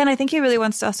 Yeah. And I think he really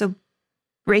wants to also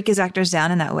break his actors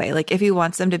down in that way. Like if he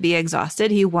wants them to be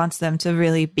exhausted, he wants them to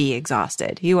really be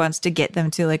exhausted. He wants to get them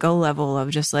to like a level of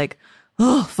just like,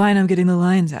 oh, fine, I'm getting the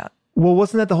lines out. Well,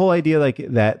 wasn't that the whole idea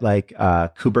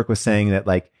Kubrick was saying that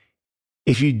like,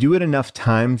 if you do it enough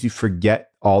times, you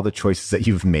forget all the choices that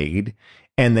you've made.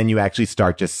 And then you actually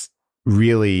start just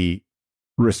really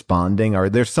responding, or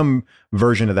there's some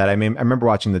version of that. I mean, I remember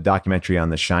watching the documentary on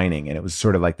The Shining, and it was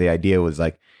sort of like the idea was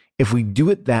like, if we do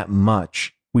it that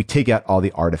much, we take out all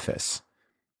the artifice.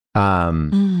 You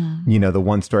know, the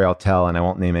one story I'll tell, and I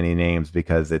won't name any names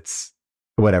because it's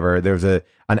whatever. There's an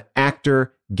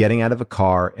actor getting out of a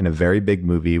car in a very big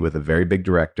movie with a very big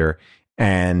director,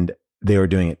 and they were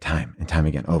doing it time and time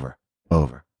again, over.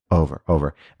 And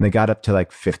they got up to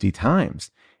like 50 times.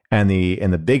 And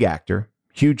the big actor,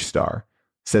 huge star,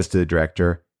 says to the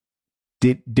director,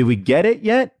 did we get it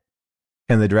yet?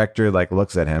 And the director like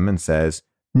looks at him and says,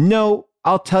 no,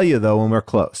 I'll tell you though when we're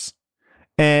close.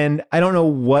 And I don't know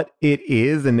what it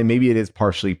is, and maybe it is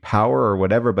partially power or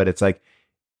whatever, but it's like,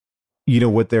 you know,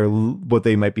 what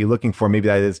they might be looking for. Maybe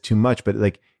that is too much, but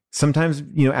like sometimes,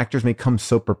 you know, actors may come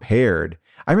so prepared.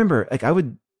 I remember like I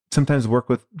would sometimes work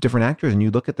with different actors and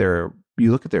you look at their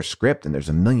script and there's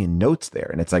a million notes there.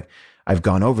 And it's like, I've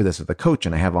gone over this with a coach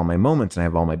and I have all my moments and I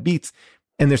have all my beats.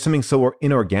 And there's something so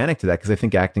inorganic to that because I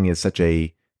think acting is such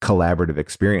a collaborative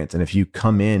experience. And if you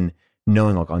come in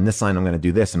knowing like on this line, I'm going to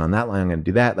do this and on that line, I'm going to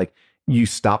do that, like you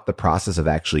stop the process of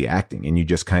actually acting and you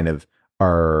just kind of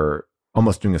are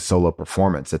almost doing a solo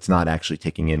performance that's not actually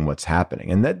taking in what's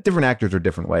happening. And that different actors are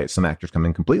different ways. Some actors come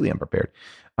in completely unprepared.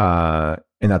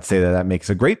 And not to say that makes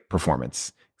a great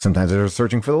performance. Sometimes they're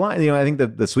searching for the line. I think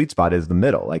the sweet spot is the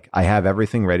middle. Like I have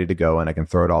everything ready to go and I can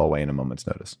throw it all away in a moment's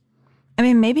notice. I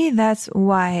mean, maybe that's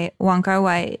why Wong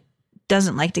Kar-wai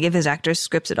doesn't like to give his actors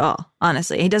scripts at all,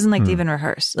 honestly. He doesn't like to even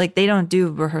rehearse. Like they don't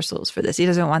do rehearsals for this. He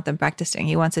doesn't want them practicing.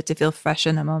 He wants it to feel fresh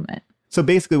in the moment. So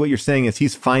basically what you're saying is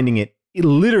he's finding it,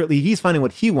 literally, he's finding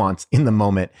what he wants in the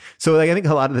moment. So like, I think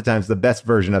a lot of the times the best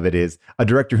version of it is a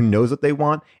director who knows what they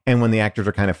want. And when the actors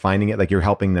are kind of finding it, like you're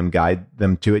helping them guide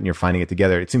them to it and you're finding it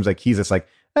together. It seems like he's just like,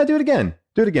 do it again.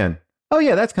 Oh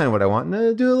yeah, that's kind of what I want. Do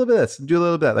a little bit of this, do a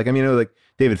little bit of that. Like, I mean, like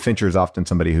David Fincher is often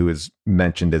somebody who is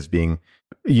mentioned as being,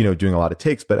 doing a lot of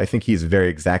takes, but I think he's very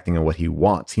exacting in what he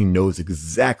wants. He knows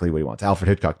exactly what he wants. Alfred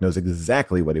Hitchcock knows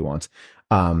exactly what he wants.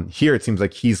 Here, it seems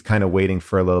like he's kind of waiting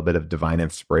for a little bit of divine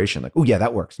inspiration. Like, oh yeah,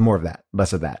 that works. More of that,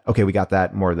 less of that. Okay, we got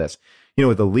that. More of this.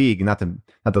 With the League, not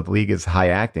that the League is high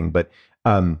acting, but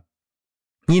our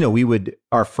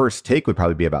first take would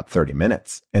probably be about 30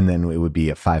 minutes, and then it would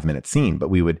be a 5-minute scene. But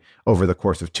we would, over the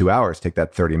course of 2 hours, take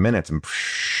that 30 minutes and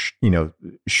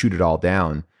shoot it all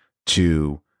down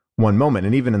to one moment.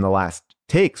 And even in the last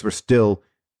takes, we're still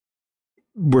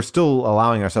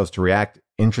allowing ourselves to react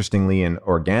interestingly and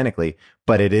organically,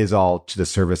 but it is all to the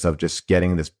service of just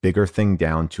getting this bigger thing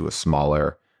down to a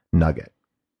smaller nugget.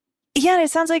 Yeah, and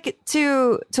it sounds like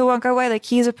to Wong Kar-wai, like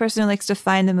he's a person who likes to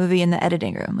find the movie in the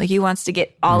editing room. Like he wants to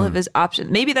get all of his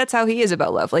options. Maybe that's how he is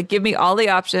about love. Like give me all the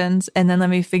options and then let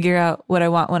me figure out what I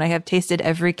want when I have tasted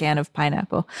every can of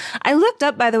pineapple. I looked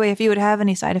up, by the way, if you would have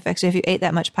any side effects if you ate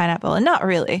that much pineapple, and not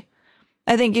really.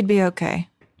 I think you'd be okay.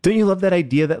 Don't you love that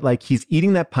idea that like he's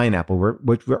eating that pineapple,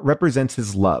 which represents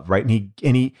his love, right? And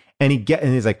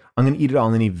he's like, I'm going to eat it all,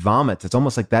 and then he vomits. It's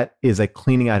almost like that is like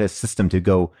cleaning out his system to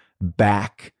go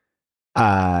back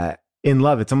in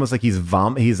love. It's almost like he's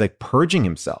like purging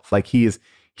himself, like he's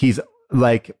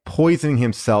like poisoning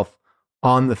himself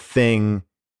on the thing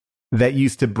that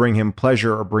used to bring him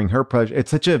pleasure or bring her pleasure.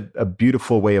 It's such a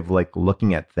beautiful way of like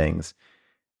looking at things.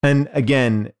 And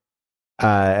again,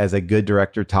 as a good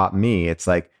director taught me, it's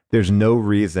like there's no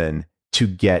reason to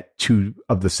get two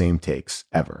of the same takes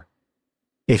ever.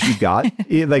 If you got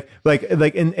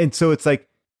and so it's like,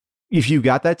 if you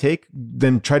got that take,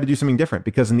 then try to do something different,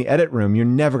 because in the edit room, you're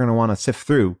never going to want to sift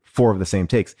through 4 of the same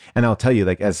takes. And I'll tell you,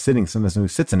 like, as someone who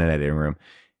sits in an editing room,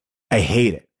 I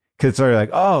hate it, because it's sort of like,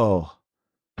 oh,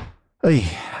 all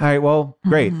right, well,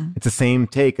 great. Mm-hmm. It's the same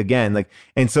take again. Like,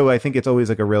 and so I think it's always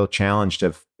like a real challenge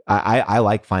to, I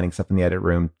like finding stuff in the edit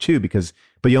room too, but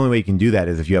the only way you can do that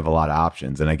is if you have a lot of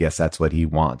options. And I guess that's what he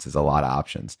wants, is a lot of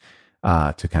options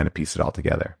to kind of piece it all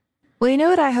together. Well, you know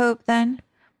what I hope then?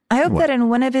 I hope that in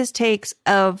one of his takes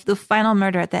of the final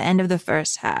murder at the end of the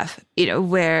first half,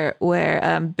 where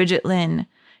Bridget Lynn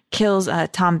kills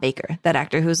Tom Baker, that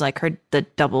actor who's like the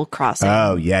double crossing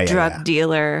drug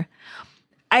dealer.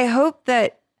 I hope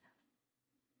that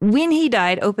when he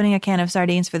died opening a can of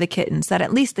sardines for the kittens, that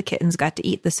at least the kittens got to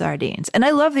eat the sardines. And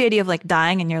I love the idea of like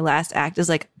dying and your last act is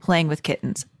like playing with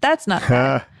kittens. That's not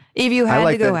bad. If you had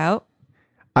to go out.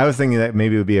 I was thinking that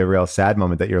maybe it would be a real sad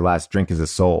moment that your last drink is a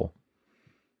soul.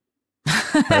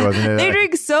 They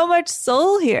drink so much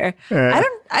soul here. I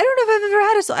don't know if I've ever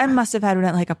had a soul. I must have had one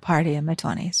at like a party in my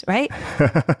 20s, right?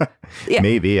 Yeah.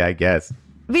 Maybe, I guess.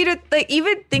 Vito, like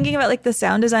even thinking about like the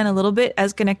sound design a little bit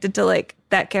as connected to like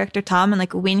that character Tom, and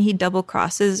like when he double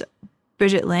crosses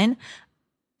Bridget Lynn,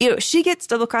 she gets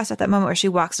double crossed at that moment where she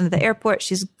walks into the airport.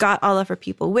 She's got all of her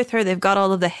people with her. They've got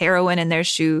all of the heroin in their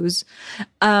shoes.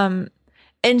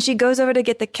 And she goes over to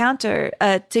get the counter,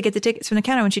 to get the tickets from the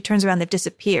counter. When she turns around, they've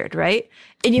disappeared, right?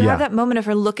 And you have that moment of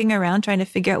her looking around, trying to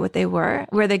figure out what they were,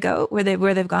 where they go, where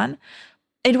they've gone.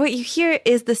 And what you hear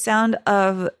is the sound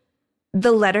of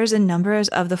the letters and numbers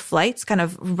of the flights kind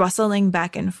of rustling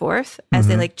back and forth as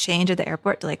they like change at the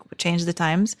airport to like change the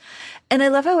times. And I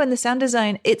love how in the sound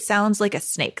design, it sounds like a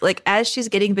snake. Like as she's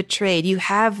getting betrayed, you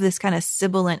have this kind of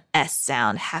sibilant S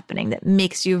sound happening that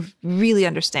makes you really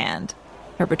understand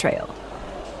her betrayal.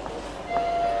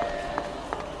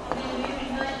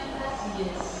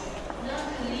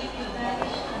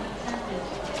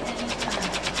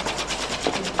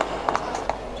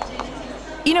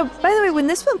 By the way, when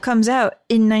this film comes out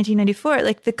in 1994,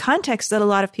 like the context that a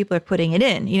lot of people are putting it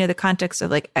in, the context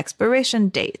of like expiration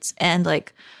dates and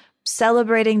like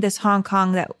celebrating this Hong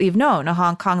Kong that we've known, a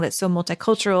Hong Kong that's so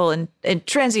multicultural and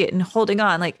transient and holding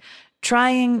on, like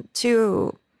trying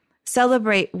to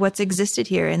celebrate what's existed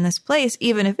here in this place,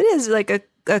 even if it is like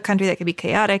a country that can be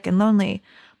chaotic and lonely.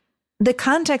 The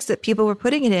context that people were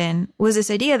putting it in was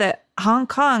this idea that Hong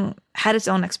Kong had its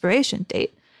own expiration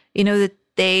date,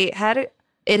 that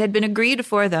it had been agreed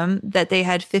for them that they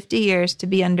had 50 years to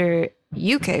be under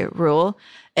UK rule,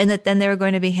 and that then they were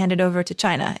going to be handed over to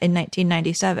China in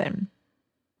 1997.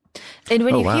 And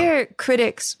when hear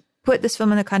critics put this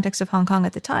film in the context of Hong Kong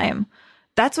at the time,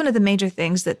 that's one of the major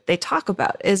things that they talk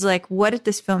about is like, what did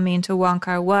this film mean to Wong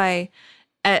Kar-wai,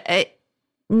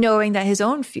 knowing that his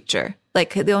own future,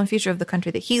 like the own future of the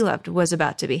country that he loved, was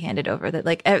about to be handed over, that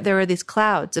like there were these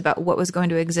clouds about what was going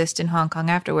to exist in Hong Kong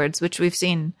afterwards, which we've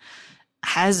seen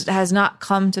has not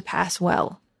come to pass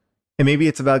well. And maybe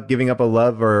it's about giving up a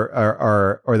love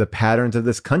or the patterns of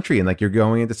this country, and like you're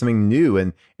going into something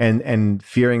new and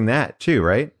fearing that too,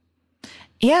 right?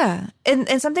 Yeah.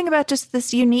 And something about just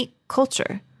this unique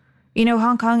culture.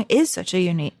 Hong Kong is such a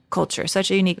unique culture,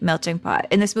 such a unique melting pot.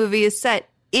 And this movie is set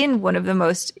in one of the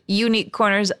most unique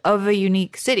corners of a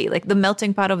unique city, like the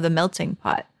melting pot of the melting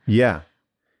pot. Yeah.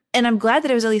 And I'm glad that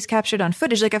it was at least captured on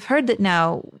footage. Like I've heard that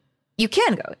now you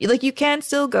can go. Like you can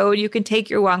still go and you can take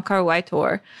your Wong Kar-wai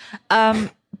tour.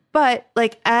 But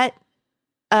like at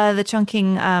the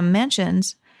Chungking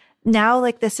mansions, now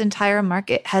like this entire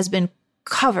market has been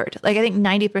covered. Like I think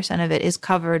 90% of it is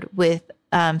covered with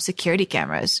security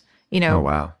cameras. Oh,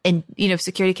 wow. And,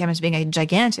 security cameras being a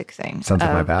gigantic thing Sounds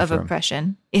like my bathroom. Of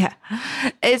oppression. Yeah.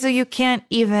 And so you can't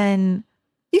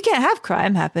have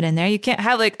crime happen in there. You can't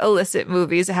have like illicit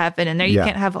movies happen in there. You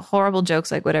can't have horrible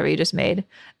jokes like whatever you just made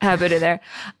happen in there.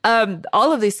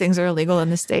 All of these things are illegal in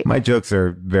the state. My jokes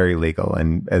are very legal,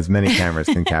 and as many cameras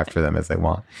can capture them as they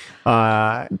want.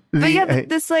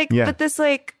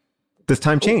 This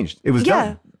time changed. It was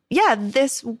done. Yeah.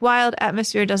 This wild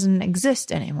atmosphere doesn't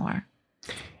exist anymore.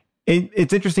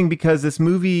 It's interesting because this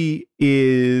movie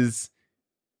is,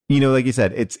 like you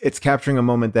said, it's capturing a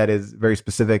moment that is very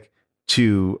specific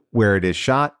to where it is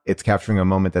shot. It's capturing a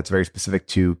moment that's very specific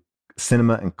to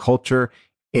cinema and culture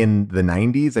in the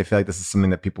 90s. I feel like this is something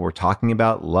that people were talking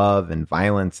about, love and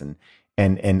violence. And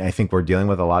I think we're dealing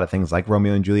with a lot of things like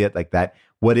Romeo and Juliet, like that.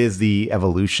 What is the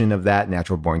evolution of that?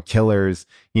 Natural Born Killers,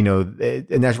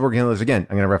 Natural Born Killers, again,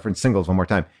 I'm going to reference Singles one more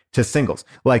time, to Singles.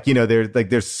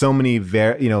 There's so many,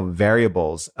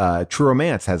 variables. True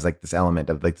Romance has like this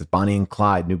element of like this Bonnie and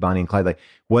Clyde, new Bonnie and Clyde. Like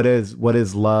what is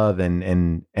love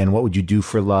and what would you do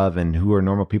for love? And who are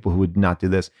normal people who would not do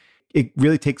this? It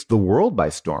really takes the world by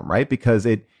storm, right? Because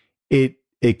it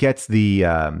gets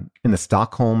in the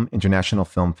Stockholm International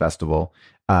Film Festival,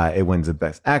 it wins the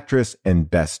Best Actress and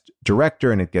Best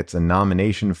Director, and it gets a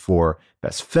nomination for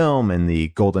Best Film in the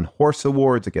Golden Horse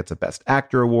Awards. It gets a Best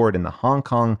Actor Award in the Hong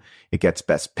Kong. It gets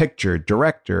Best Picture,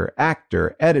 Director,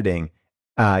 Actor, Editing,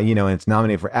 and it's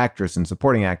nominated for Actress and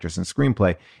Supporting Actress and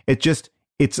Screenplay.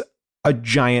 It's a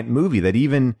giant movie that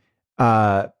even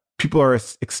people are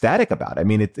ecstatic about. I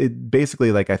mean, it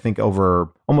basically, like, I think over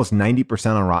almost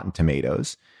 90% on Rotten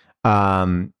Tomatoes.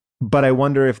 But I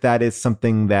wonder if that is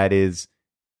something that is,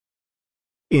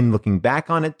 in looking back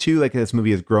on it too, like this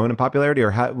movie has grown in popularity,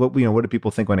 or what do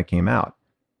people think when it came out?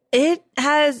 It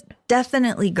has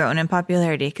definitely grown in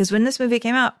popularity because when this movie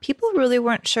came out, people really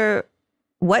weren't sure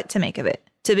what to make of it,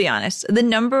 to be honest. The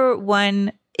number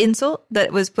one insult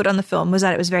that was put on the film was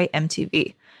that it was very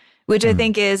MTV, which I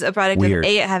think is a product Weird.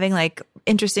 of A, it having like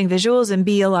interesting visuals, and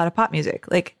B, a lot of pop music.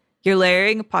 Like you're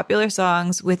layering popular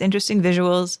songs with interesting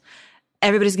visuals.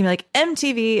 Everybody's going to be like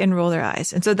MTV and roll their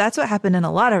eyes. And so that's what happened in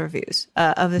a lot of reviews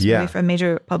of this movie from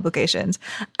major publications.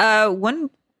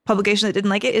 One publication that didn't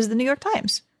like it is the New York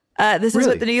Times. This is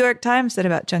what the New York Times said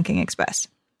about Chungking Express.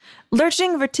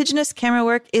 Lurching, vertiginous camera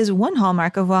work is one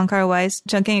hallmark of Wong Kar-wai's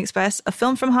Chungking Express, a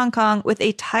film from Hong Kong with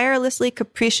a tirelessly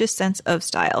capricious sense of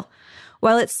style.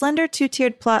 While its slender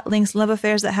two-tiered plot links love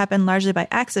affairs that happen largely by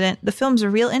accident, the film's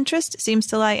real interest seems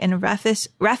to lie in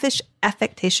raffish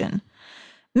affectation.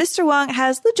 Mr. Wong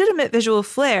has legitimate visual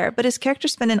flair, but his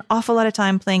characters spend an awful lot of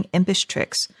time playing impish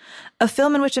tricks. A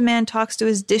film in which a man talks to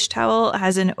his dish towel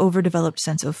has an overdeveloped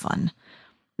sense of fun.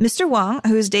 Mr. Wong,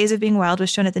 whose Days of Being Wild was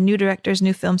shown at the New Directors'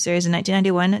 new film series in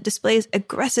 1991, displays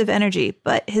aggressive energy,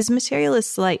 but his material is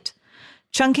slight.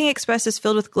 Chungking Express is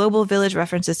filled with global village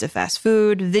references to fast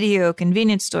food, video,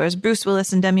 convenience stores, Bruce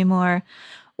Willis and Demi Moore.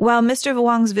 While Mr.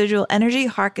 Wong's visual energy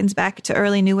harkens back to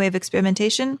early new wave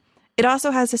experimentation, It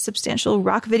also has a substantial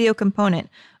rock video component,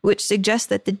 which suggests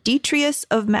that the Detrius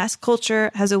of mass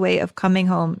culture has a way of coming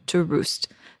home to roost.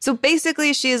 So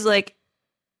basically, she's like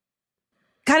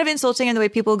kind of insulting in the way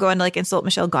people go and like insult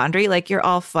Michelle Gondry. Like, you're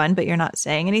all fun, but you're not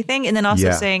saying anything. And then also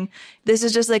saying, this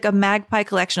is just like a magpie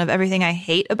collection of everything I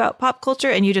hate about pop culture,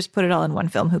 and you just put it all in one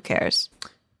film. Who cares?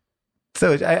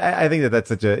 So I think that's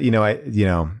such a,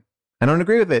 I don't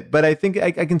agree with it, but I think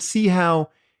I can see how,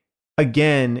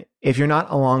 again, if you're not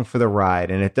along for the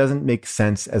ride and it doesn't make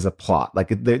sense as a plot, like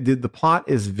the plot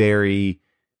is very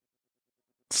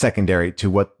secondary to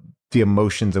what the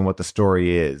emotions and what the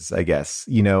story is, I guess,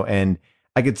 and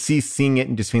I could see seeing it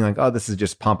and just feeling like, oh, this is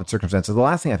just pomp and circumstance. So the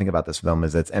last thing I think about this film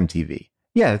is it's MTV.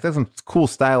 Yeah, it has some cool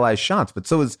stylized shots, but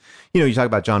so is, you talk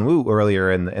about John Woo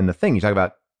earlier in the thing. We talk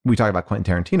about Quentin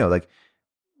Tarantino. Like,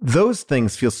 those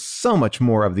things feel so much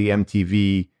more of the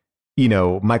MTV,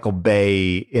 Michael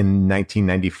Bay in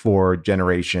 1994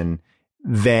 generation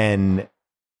than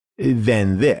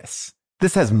this.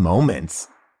 This has moments,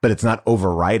 but it's not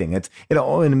overriding. It's,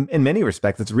 in many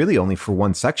respects, it's really only for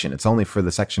one section. It's only for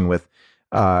the section with,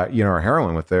 our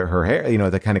heroine with her hair,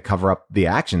 to kind of cover up the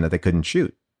action that they couldn't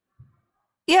shoot.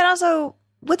 Yeah, and also,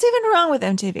 what's even wrong with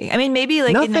MTV? I mean, maybe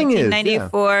like Nothing in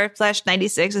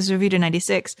 1994/96, this was reviewed in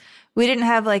 96, we didn't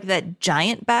have like that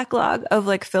giant backlog of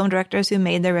like film directors who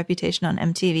made their reputation on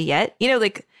MTV yet.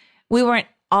 Like, we weren't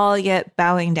all yet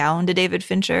bowing down to David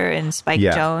Fincher and Spike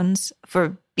Jonze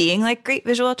for being like great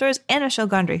visual auteurs, and Michel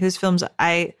Gondry, whose films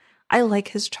I like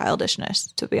his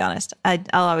childishness, to be honest. I'll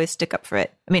always stick up for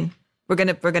it. I mean, we're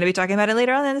gonna be talking about it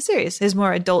later on in the series, his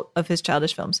more adult of his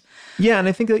childish films. Yeah, and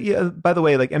I think that, by the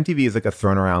way, like, MTV is like a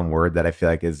thrown around word that I feel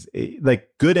like is like,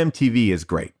 good MTV is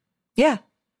great. Yeah.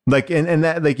 Like, and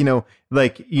that, like,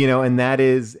 and that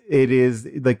is, it is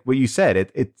like what you said,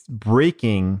 it's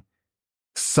breaking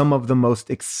some of the most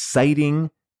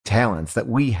exciting talents that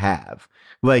we have.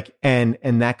 Like, and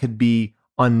that could be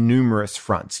on numerous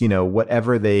fronts,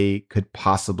 whatever they could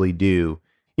possibly do.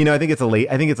 I think it's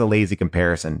a lazy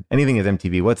comparison. Anything is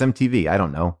MTV. What's MTV? I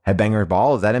don't know. Headbanger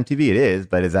Ball, is that MTV? It is,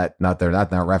 but is that not? They're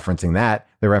not referencing that.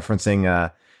 They're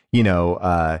referencing,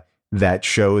 that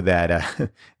show that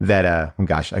oh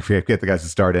gosh, I forget the guys who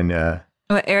starred in. Eric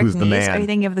Who's the Nies? Man? Are you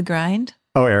thinking of The Grind?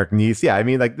 Oh, Eric Nies. Yeah, I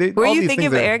mean, like, were you thinking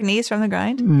of Eric Nies from The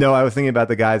Grind? No, I was thinking about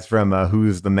the guys from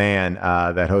Who's the Man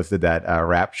that hosted that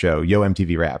rap show, Yo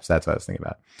MTV Raps. That's what I was thinking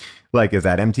about. Like, is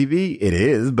that MTV? It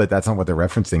is, but that's not what they're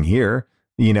referencing here.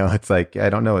 It's like, I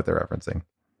don't know what they're referencing.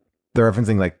 They're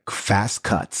referencing like fast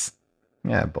cuts.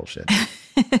 Yeah, bullshit.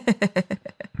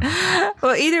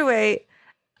 Well, either way,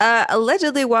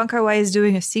 allegedly Wong Kar-wai is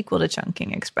doing a sequel to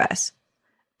Chungking Express.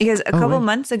 Because a couple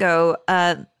months ago,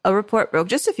 a report broke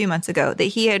just a few months ago that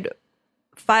he had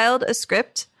filed a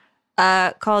script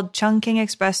called Chungking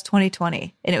Express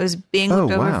 2020. And it was being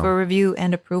looked over for review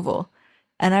and approval.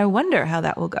 And I wonder how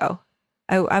that will go.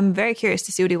 I'm very curious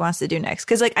to see what he wants to do next.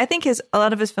 Because, like, I think a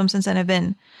lot of his films since then have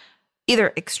been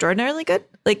either extraordinarily good,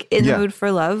 like In the Mood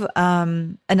for Love,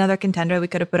 another contender we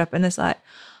could have put up in this lot,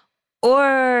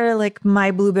 or like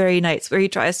My Blueberry Nights, where he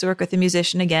tries to work with a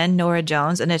musician again, Norah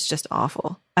Jones, and it's just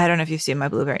awful. I don't know if you've seen My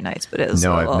Blueberry Nights, but it was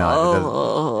I've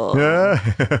not.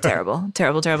 Terrible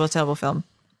film.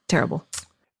 Terrible.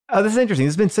 Oh, this is interesting.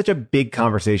 This has been such a big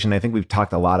conversation. I think we've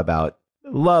talked a lot about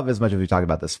love as much as we talked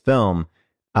about this film.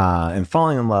 And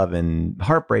falling in love and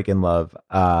heartbreak in love.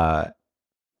 But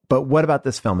what about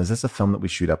this film? Is this a film that we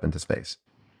shoot up into space?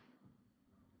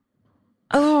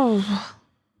 Oh,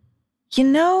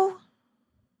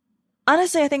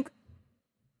 honestly, I think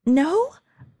no,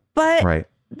 but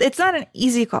it's not an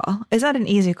easy call.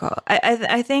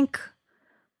 I think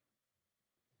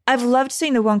I've loved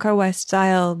seeing the Wong Kar-wai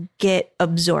style get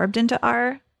absorbed into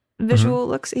our visual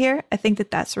looks here. I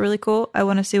think that's really cool. I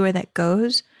want to see where that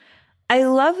goes. I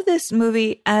love this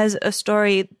movie as a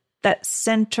story that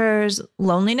centers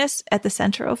loneliness at the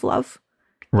center of love.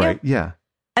 Right. Yeah.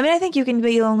 I mean, I think you can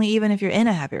be lonely even if you're in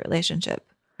a happy relationship.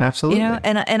 Absolutely.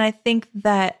 And I think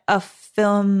that a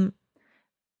film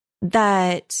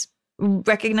that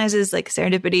recognizes like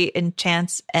serendipity and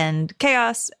chance and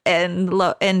chaos and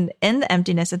and the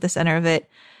emptiness at the center of it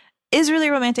is really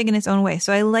romantic in its own way.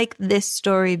 So I like this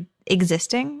story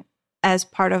existing as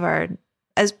part of our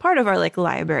like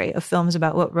library of films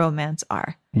about what romance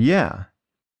are. Yeah,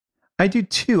 I do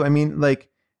too. I mean, like,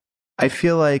 I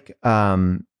feel like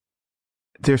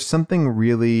there's something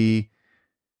really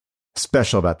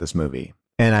special about this movie,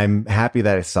 and I'm happy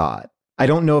that I saw it. I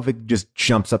don't know if it just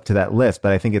jumps up to that list,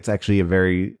 but I think it's actually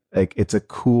it's a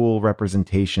cool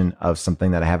representation of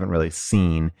something that I haven't really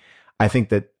seen. I think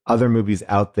that other movies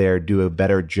out there do a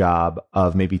better job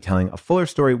of maybe telling a fuller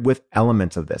story with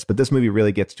elements of this. But this movie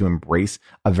really gets to embrace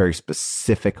a very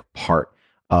specific part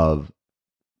of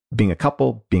being a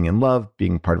couple, being in love,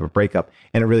 being part of a breakup,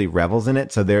 and it really revels in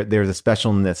it. So there's a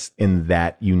specialness in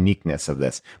that uniqueness of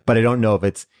this. But I don't know if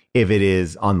it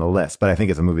is on the list, but I think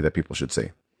it's a movie that people should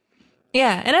see.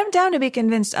 Yeah, and I'm down to be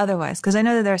convinced otherwise, because I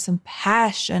know that there are some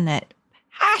passionate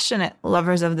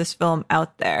lovers of this film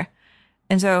out there.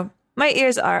 And so my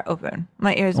ears are open.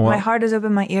 My heart is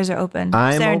open, my ears are open.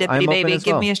 Serendipity, baby.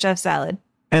 Give me a chef salad.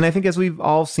 And I think as we've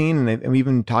all seen, and we've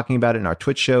been talking about it in our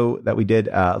Twitch show that we did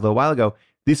a little while ago,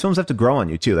 these films have to grow on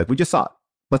you too. Like we just saw it.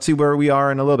 Let's see where we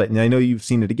are in a little bit. And I know you've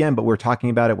seen it again, but we're talking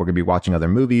about it. We're going to be watching other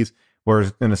movies. We're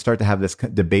going to start to have this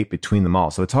debate between them all.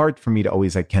 So it's hard for me to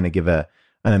always like kind of give an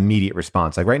immediate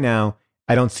response. Like right now,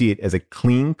 I don't see it as a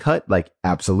clean cut, like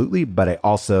absolutely, but I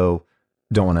also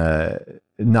don't want to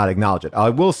not acknowledge it. I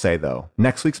will say though,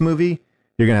 next week's movie,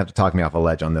 you're going to have to talk me off a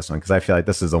ledge on this one, because I feel like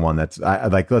this is the one that's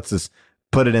like, let's just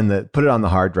put it on the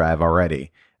hard drive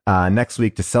already. Next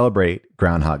week, to celebrate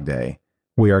Groundhog Day,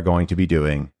 we are going to be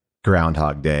doing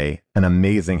Groundhog Day, an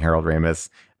amazing Harold Ramis,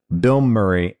 Bill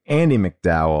Murray, Andy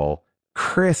McDowell,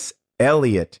 Chris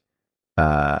Elliott,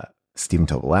 Stephen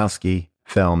Tobolowsky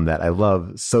film that I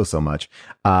love so much.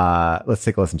 Let's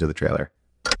take a listen to the trailer.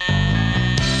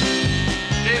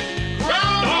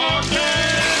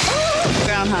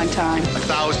 Groundhog time.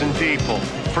 1,000 people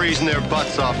freezing their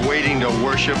butts off waiting to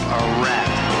worship a rat.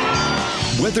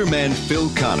 Weatherman Phil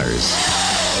Connors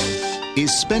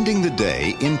is spending the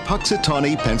day in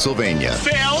Puxatawney, Pennsylvania.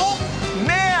 Phil?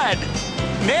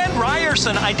 Ned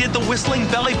Ryerson. I did the whistling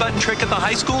belly button trick at the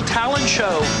high school talent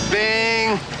show.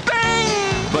 Bing! Bing!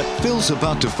 But Phil's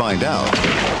about to find out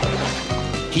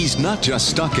he's not just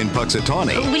stuck in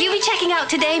Puxatawney. Will you be checking out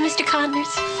today, Mr. Connors?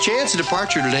 Chance of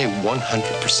departure today,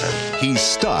 100%. He's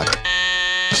stuck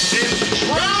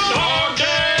Groundhog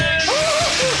Day!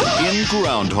 in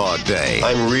Groundhog Day.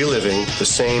 I'm reliving the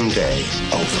same day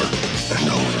over and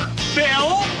over.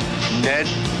 Phil? Ned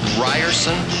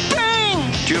Ryerson? Bing!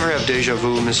 Do you ever have deja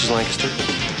vu, Mrs. Lancaster?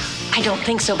 I don't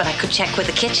think so, but I could check with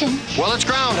the kitchen. Well, it's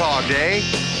Groundhog Day.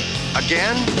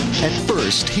 Again? At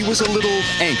first, he was a little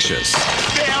anxious.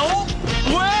 Phil?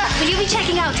 What? Will you be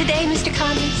checking out today, Mr.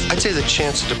 Connors? I'd say the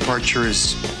chance of departure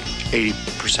is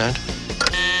 80%.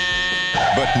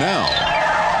 But now,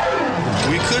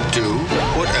 We could do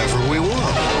whatever we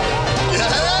want.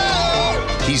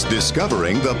 he's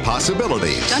discovering the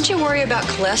possibilities Don't you worry about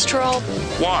cholesterol?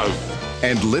 Why?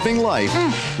 and living life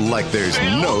like there's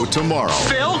no tomorrow.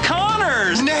 Phil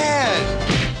Connors! Ned!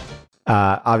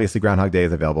 Obviously, Groundhog Day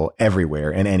is available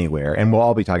everywhere and anywhere, and we'll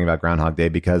all be talking about Groundhog Day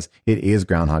because it is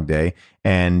Groundhog Day.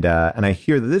 And I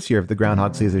hear that this year, if the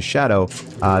groundhog sees his shadow,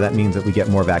 that means that we get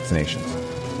more vaccinations.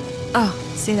 Oh,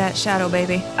 see that shadow,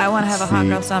 baby. I want to have a hot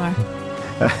girl summer.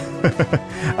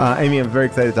 Amy, I'm very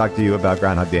excited to talk to you about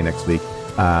Groundhog Day next week.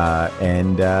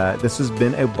 And this has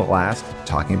been a blast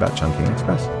talking about Chungking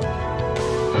Express.